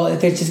 well,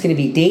 if it's just going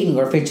to be dating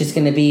or if it's just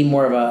going to be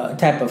more of a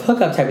type of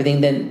hookup type of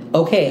thing, then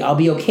okay, I'll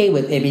be okay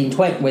with it being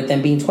 20, with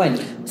them being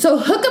 20. So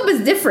hookup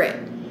is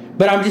different.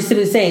 But I'm just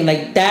simply saying,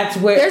 like, that's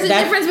where there's a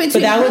difference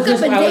between hookup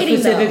and dating. I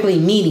was specifically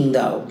meaning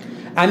though.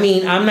 I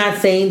mean, I'm not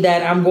saying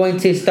that I'm going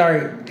to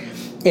start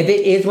if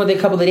it is with a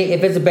couple of dates,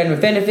 if it's a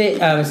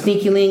benefit, a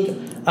sneaky link,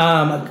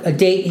 a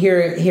date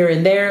here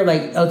and there,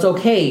 like it's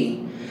okay.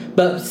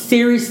 But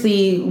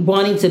seriously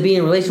wanting to be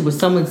in a relationship with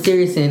someone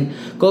serious and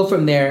go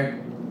from there,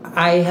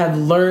 I have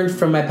learned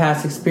from my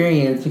past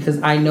experience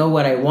because I know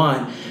what I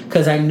want.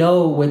 Because I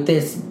know with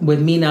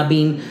me now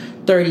being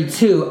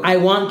 32, I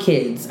want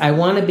kids. I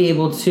want to be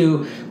able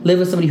to live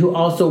with somebody who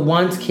also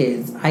wants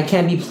kids. I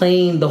can't be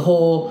playing the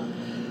whole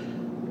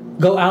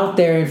go out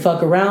there and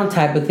fuck around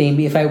type of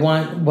thing if I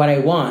want what I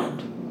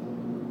want.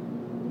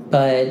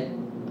 But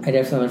I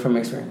definitely learned from my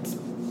experience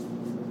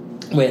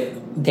with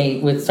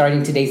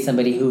starting to date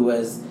somebody who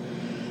was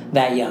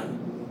that young.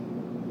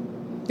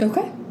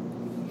 Okay.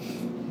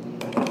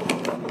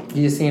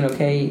 You just saying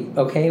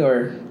okay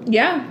or?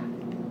 Yeah.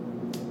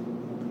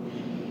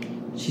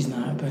 She's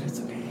not, but it's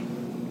okay.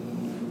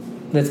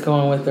 let's go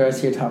on with the rest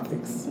of your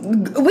topics.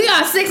 We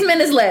got 6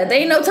 minutes left. There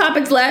ain't no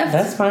topics left.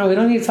 That's fine. We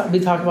don't need to be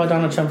talking about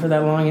Donald Trump for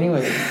that long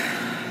anyway.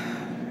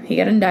 He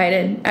got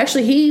indicted.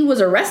 Actually, he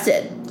was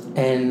arrested.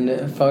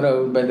 And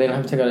photo, but they don't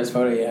have to take out his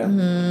photo yet.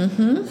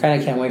 Mm-hmm. Kind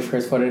of can't wait for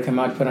his photo to come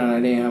out. Put on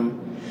a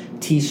damn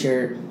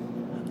T-shirt.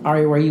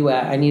 Ari, where you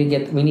at?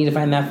 We need to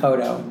find that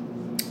photo.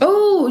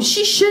 Oh,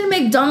 she should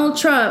make Donald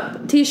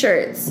Trump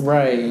T-shirts.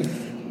 Right.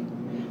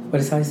 What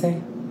does Sally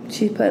say?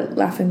 She put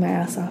laughing my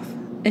ass off.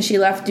 And she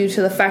left due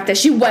to the fact that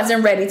she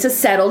wasn't ready to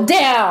settle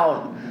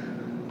down.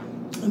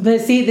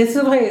 But see, this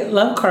is why I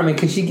love Carmen,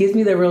 because she gives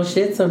me the real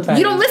shit sometimes.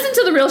 You don't listen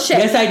to the real shit.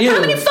 Yes, I do. How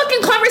many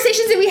fucking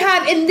conversations did we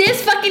have in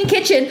this fucking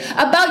kitchen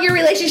about your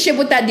relationship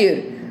with that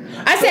dude?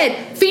 I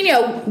said,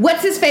 Fino,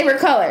 what's his favorite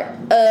color?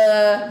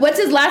 What's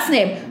his last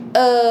name?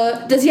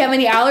 Does he have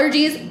any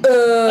allergies?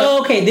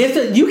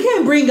 Okay, you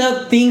can't bring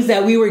up things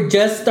that we were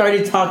just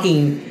started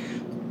talking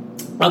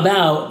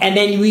about, and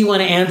then we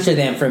want to answer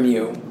them from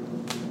you.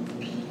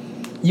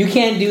 You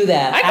can't do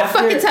that. I can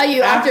fucking tell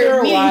you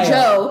after meeting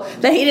Joe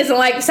that he doesn't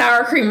like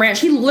sour cream ranch.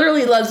 He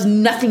literally loves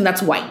nothing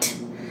that's white.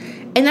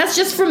 And that's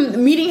just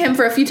from meeting him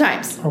for a few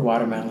times. Or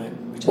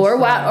watermelon. Or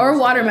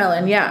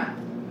watermelon, yeah.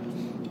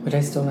 But I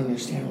still don't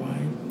understand why.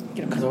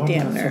 Because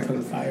watermelon's so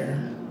fucking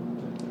fire.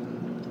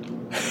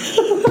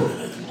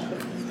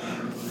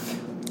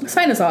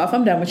 Sign us off.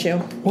 I'm done with you.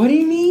 What do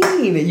you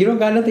mean? You don't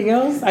got nothing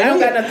else? I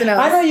don't got nothing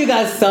else. I know you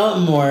got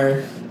something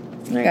more.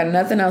 I got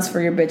nothing else for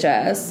your bitch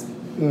ass.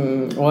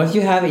 Well, if you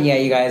haven't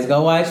yet, you guys,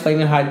 go watch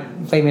Flamin' Hot.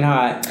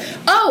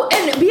 Oh,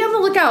 and be on the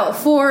lookout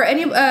for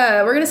any.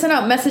 We're gonna send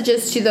out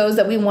messages to those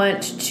that we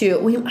want to.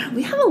 We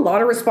have a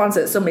lot of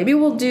responses, so maybe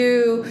we'll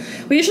do.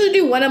 We usually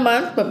do 1 a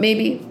month, but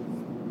maybe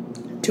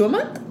 2 a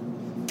month.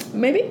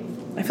 Maybe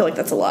I feel like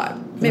that's a lot.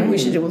 Maybe we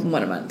should do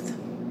 1 a month.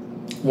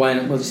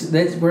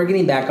 We're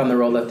getting back on the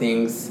roll of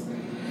things,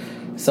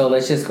 so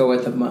let's just go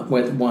with 1.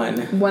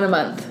 1 a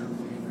month.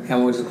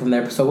 And we'll just go from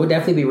there. So we'll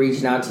definitely be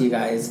reaching out to you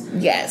guys.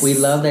 Yes. We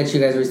love that you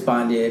guys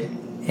responded.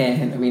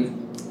 And, I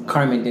mean,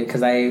 Carmen did,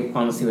 because I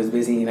honestly was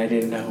busy and I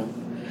didn't know.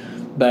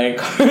 But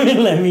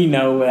Carmen let me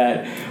know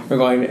that we're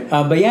going.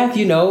 But, yeah, if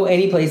you know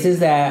any places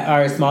that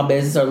are small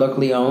business or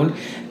locally owned,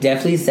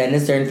 definitely send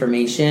us their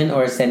information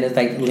or send us,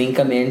 link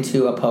them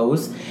into a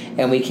post.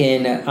 And we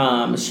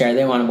can share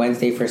them on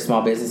Wednesday for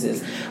small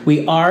businesses.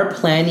 We are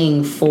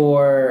planning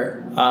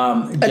for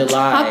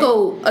July.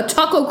 A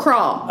taco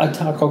crawl. A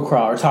taco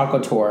crawl or taco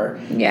tour.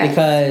 Yeah.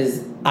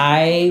 Because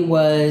I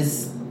work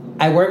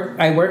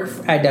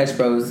at Dutch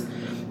Bros,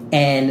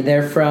 and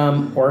they're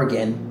from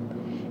Oregon.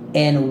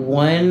 And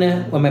one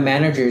of my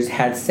managers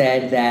had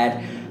said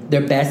that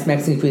their best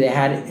Mexican food they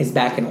had is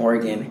back in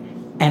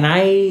Oregon. And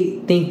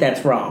I think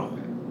that's wrong.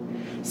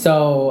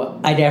 So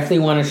I definitely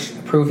want to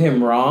prove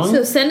him wrong.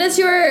 So send us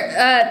your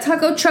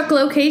taco truck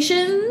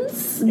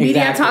locations.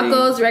 Media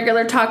tacos,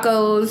 regular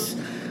tacos,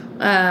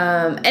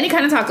 any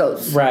kind of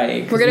tacos.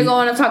 Right. We're gonna go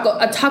on a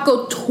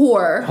taco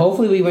tour.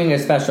 Hopefully we bring a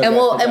special. And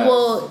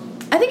we'll.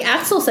 I think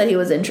Axel said he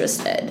was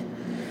interested.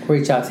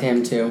 Reach out to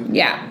him too.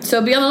 Yeah.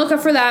 So be on the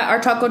lookout for that.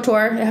 Our taco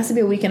tour. It has to be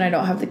a weekend. I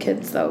don't have the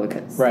kids though,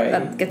 because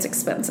that gets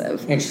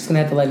expensive. And she's gonna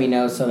have to let me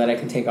know so that I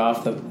can take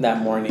off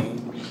that morning.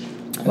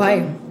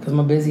 Why? Because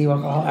I'm busy.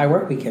 I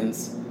work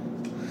weekends.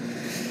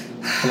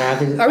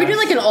 And Are we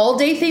doing an all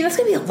day thing? That's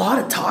gonna be a lot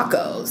of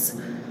tacos.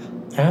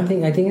 I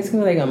think it's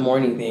gonna be a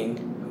morning thing.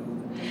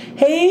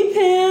 Hey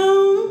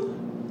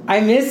Pam, I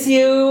miss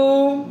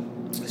you.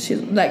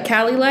 That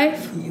Cali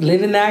life?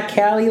 Living that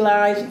Cali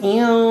life.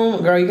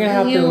 Girl, you're gonna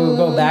have to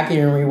go back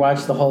here and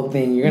rewatch the whole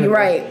thing. You're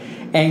gonna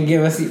and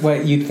give us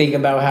what you think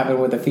about what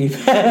happened with the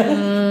feedback.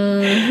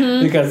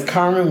 Mm-hmm. Because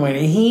Carmen went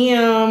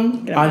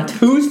ham on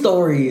 2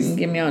 stories.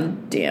 Get me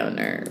on damn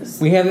nerves.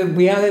 We haven't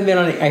been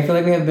on. I feel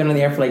like we haven't been on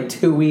the air for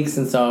 2 weeks,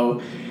 and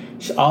so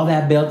all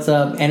that built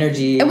up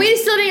energy. And we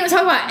still didn't even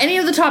talk about any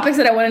of the topics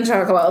that I wanted to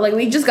talk about.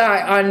 We just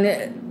got on.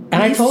 And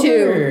I told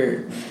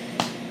her.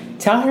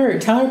 Tell her,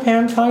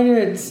 Pam.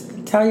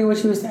 Tell you what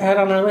she had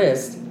on our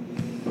list.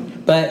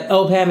 But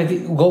Pam, if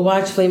you go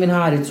watch Flamin'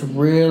 Hot, it's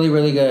really,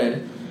 really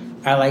good.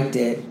 I liked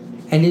it.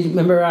 And did you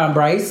remember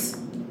Bryce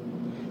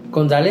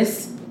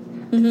Gonzalez,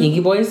 Inky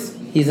Boys?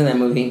 He's in that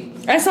movie.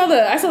 I saw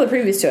the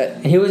previews to it.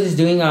 And he was just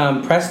doing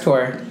press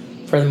tour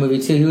for the movie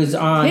too. He was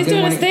on. He's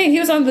doing his thing. He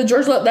was on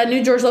that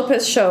new George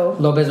Lopez show.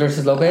 Lopez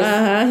versus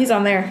Lopez. He's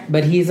on there.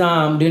 But he's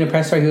doing a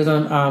press tour. He was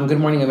on Good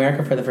Morning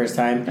America for the first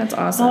time. That's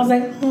awesome. I was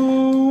like,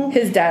 oh.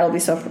 His dad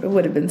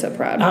would have been so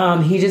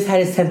proud. He just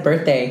had his 10th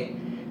birthday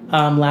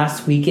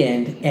last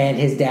weekend, and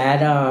his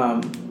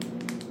dad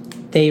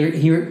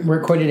he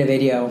recorded a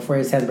video for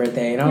his 10th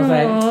birthday, and I was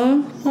like,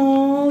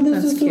 oh,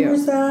 this is super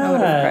sad. I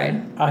would have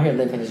cried. Out here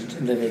living his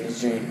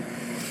dream.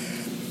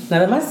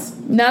 Nada más?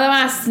 Nada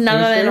más,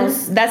 nada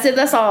menos. Sure? That's it,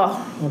 that's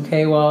all.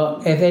 Okay,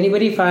 well, if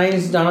anybody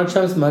finds Donald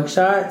Trump's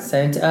mugshot,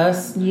 send it to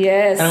us.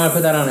 Yes. And I'm going to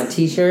put that on a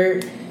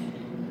t-shirt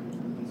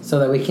so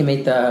that we can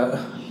make the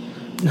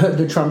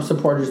Trump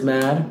supporters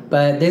mad.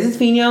 But this is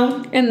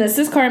Fino. And this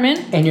is Carmen.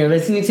 And you're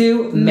listening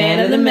to Man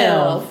of the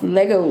Mill.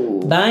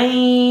 Lego.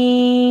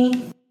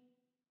 Bye.